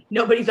 30.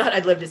 Nobody thought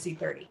I'd live to see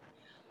 30.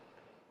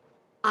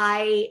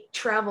 I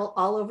travel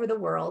all over the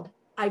world.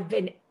 I've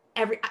been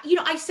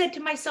I said to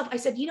myself,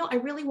 I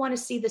really want to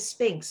see the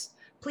Sphinx.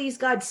 Please,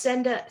 God,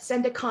 send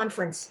a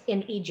conference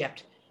in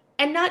Egypt.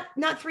 And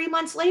not 3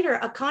 months later,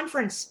 a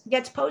conference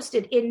gets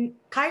posted in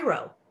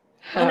Cairo.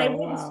 And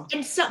wow.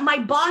 And so my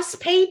boss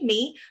paid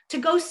me to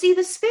go see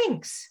the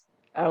Sphinx.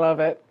 I love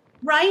it.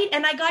 Right.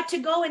 And I got to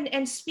go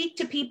and speak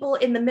to people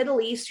in the Middle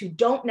East who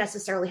don't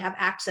necessarily have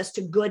access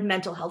to good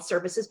mental health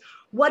services.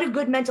 What do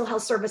good mental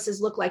health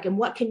services look like? And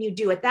what can you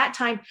do? At that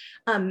time,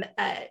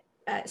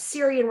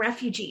 Syrian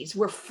refugees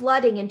were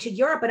flooding into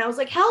Europe. And I was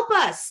like, help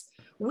us.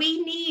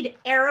 We need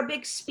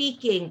Arabic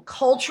speaking,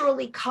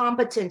 culturally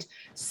competent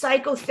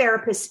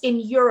psychotherapists in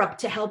Europe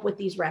to help with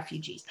these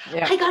refugees.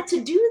 Yeah. I got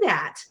to do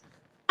that.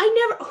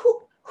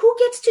 Who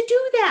gets to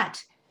do that?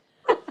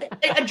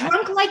 A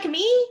drunk like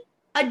me?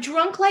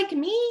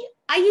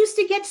 I used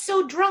to get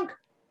so drunk.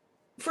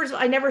 First of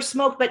all, I never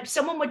smoked, but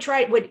someone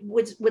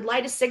would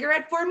light a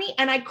cigarette for me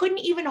and I couldn't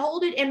even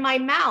hold it in my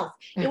mouth.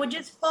 It would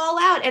just fall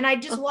out and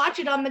I'd just watch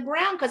it on the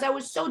ground because I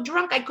was so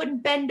drunk I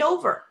couldn't bend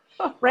over.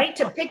 right?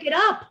 To pick it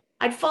up.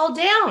 I'd fall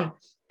down.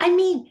 I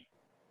mean,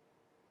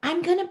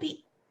 I'm going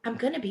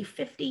to be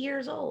 50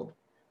 years old.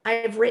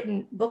 I've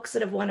written books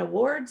that have won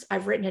awards.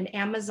 I've written an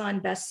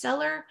Amazon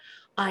bestseller.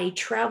 I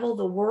travel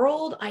the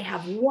world. I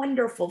have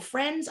wonderful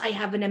friends. I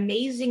have an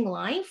amazing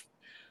life.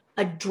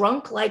 A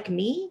drunk like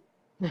me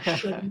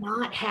should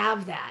not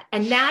have that.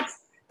 And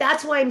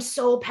that's why I'm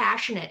so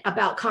passionate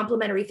about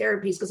complementary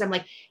therapies, because I'm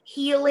like,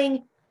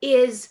 healing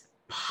is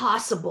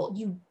possible.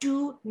 You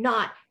do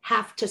not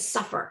have to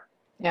suffer.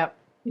 Yep.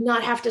 Do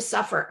not have to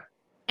suffer.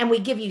 And we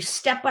give you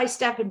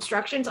step-by-step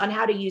instructions on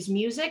how to use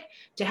music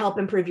to help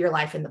improve your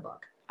life in the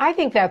book. I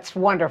think that's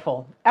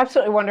wonderful.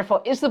 Absolutely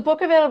wonderful. Is the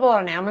book available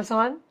on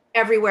Amazon?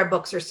 Everywhere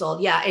books are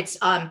sold. Yeah, it's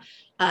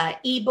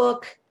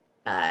ebook,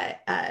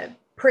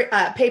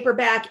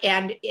 paperback,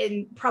 and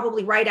in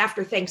probably right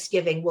after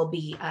Thanksgiving will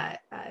be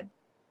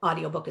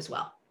audiobook as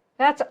well.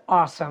 That's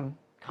awesome.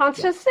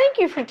 Constance, thank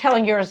you for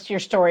telling your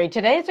story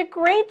today. It's a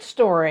great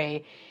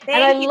story.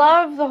 I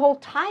love the whole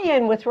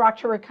tie-in with Rock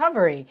to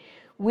Recovery.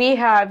 We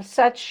have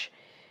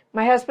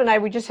my husband and I,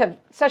 we just have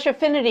such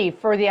affinity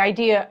for the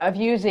idea of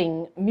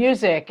using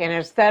music and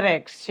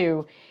aesthetics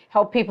to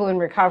help people in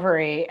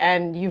recovery.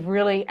 And you've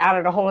really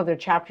added a whole other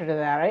chapter to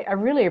that. I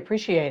really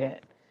appreciate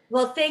it.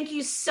 Well, thank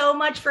you so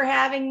much for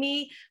having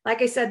me.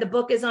 Like I said, the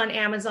book is on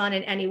Amazon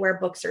and anywhere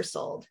books are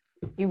sold.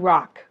 You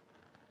rock.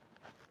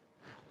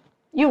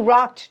 You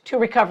rocked to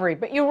recovery,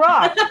 but you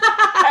rock.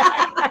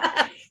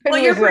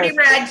 Well, you're pretty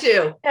rad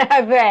too.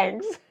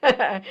 Thanks.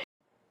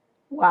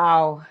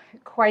 Wow,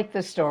 quite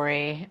the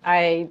story.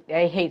 I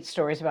hate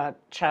stories about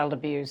child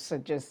abuse.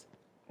 It just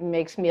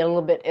makes me a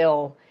little bit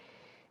ill.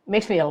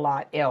 Makes me a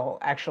lot ill,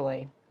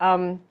 actually.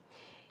 But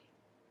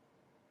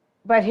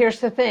here's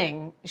the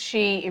thing.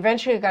 She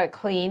eventually got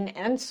clean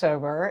and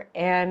sober,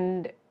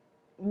 and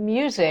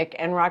music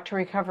and Rock to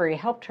Recovery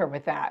helped her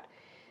with that.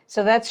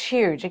 So that's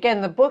huge.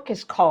 Again, the book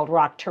is called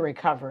Rock to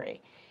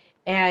Recovery,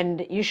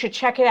 and you should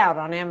check it out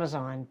on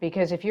Amazon,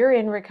 because if you're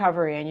in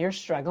recovery and you're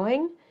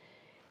struggling,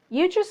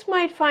 you just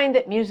might find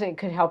that music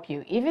could help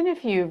you, even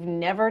if you've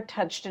never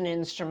touched an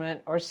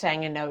instrument or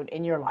sang a note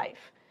in your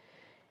life.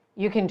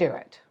 You can do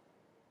it.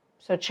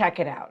 So check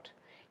it out.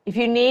 If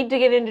you need to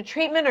get into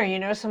treatment, or you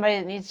know somebody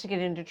that needs to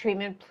get into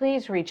treatment,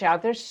 please reach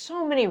out. There's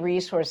so many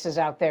resources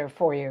out there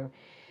for you.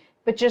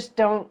 But just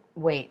don't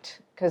wait,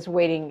 because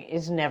waiting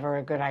is never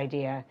a good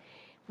idea.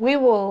 We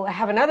will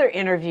have another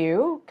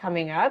interview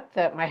coming up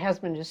that my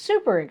husband is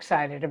super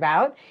excited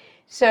about.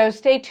 So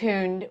stay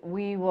tuned.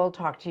 We will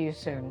talk to you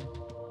soon.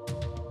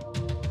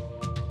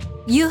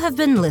 You have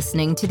been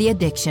listening to the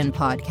Addiction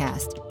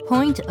Podcast,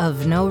 Point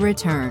of No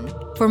Return.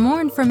 For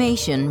more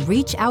information,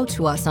 reach out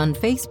to us on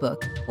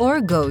Facebook or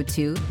go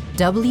to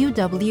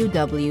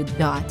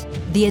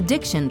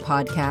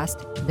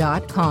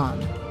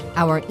www.theaddictionpodcast.com.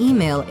 Our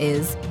email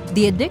is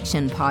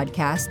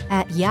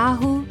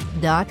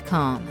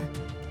theaddictionpodcast@yahoo.com.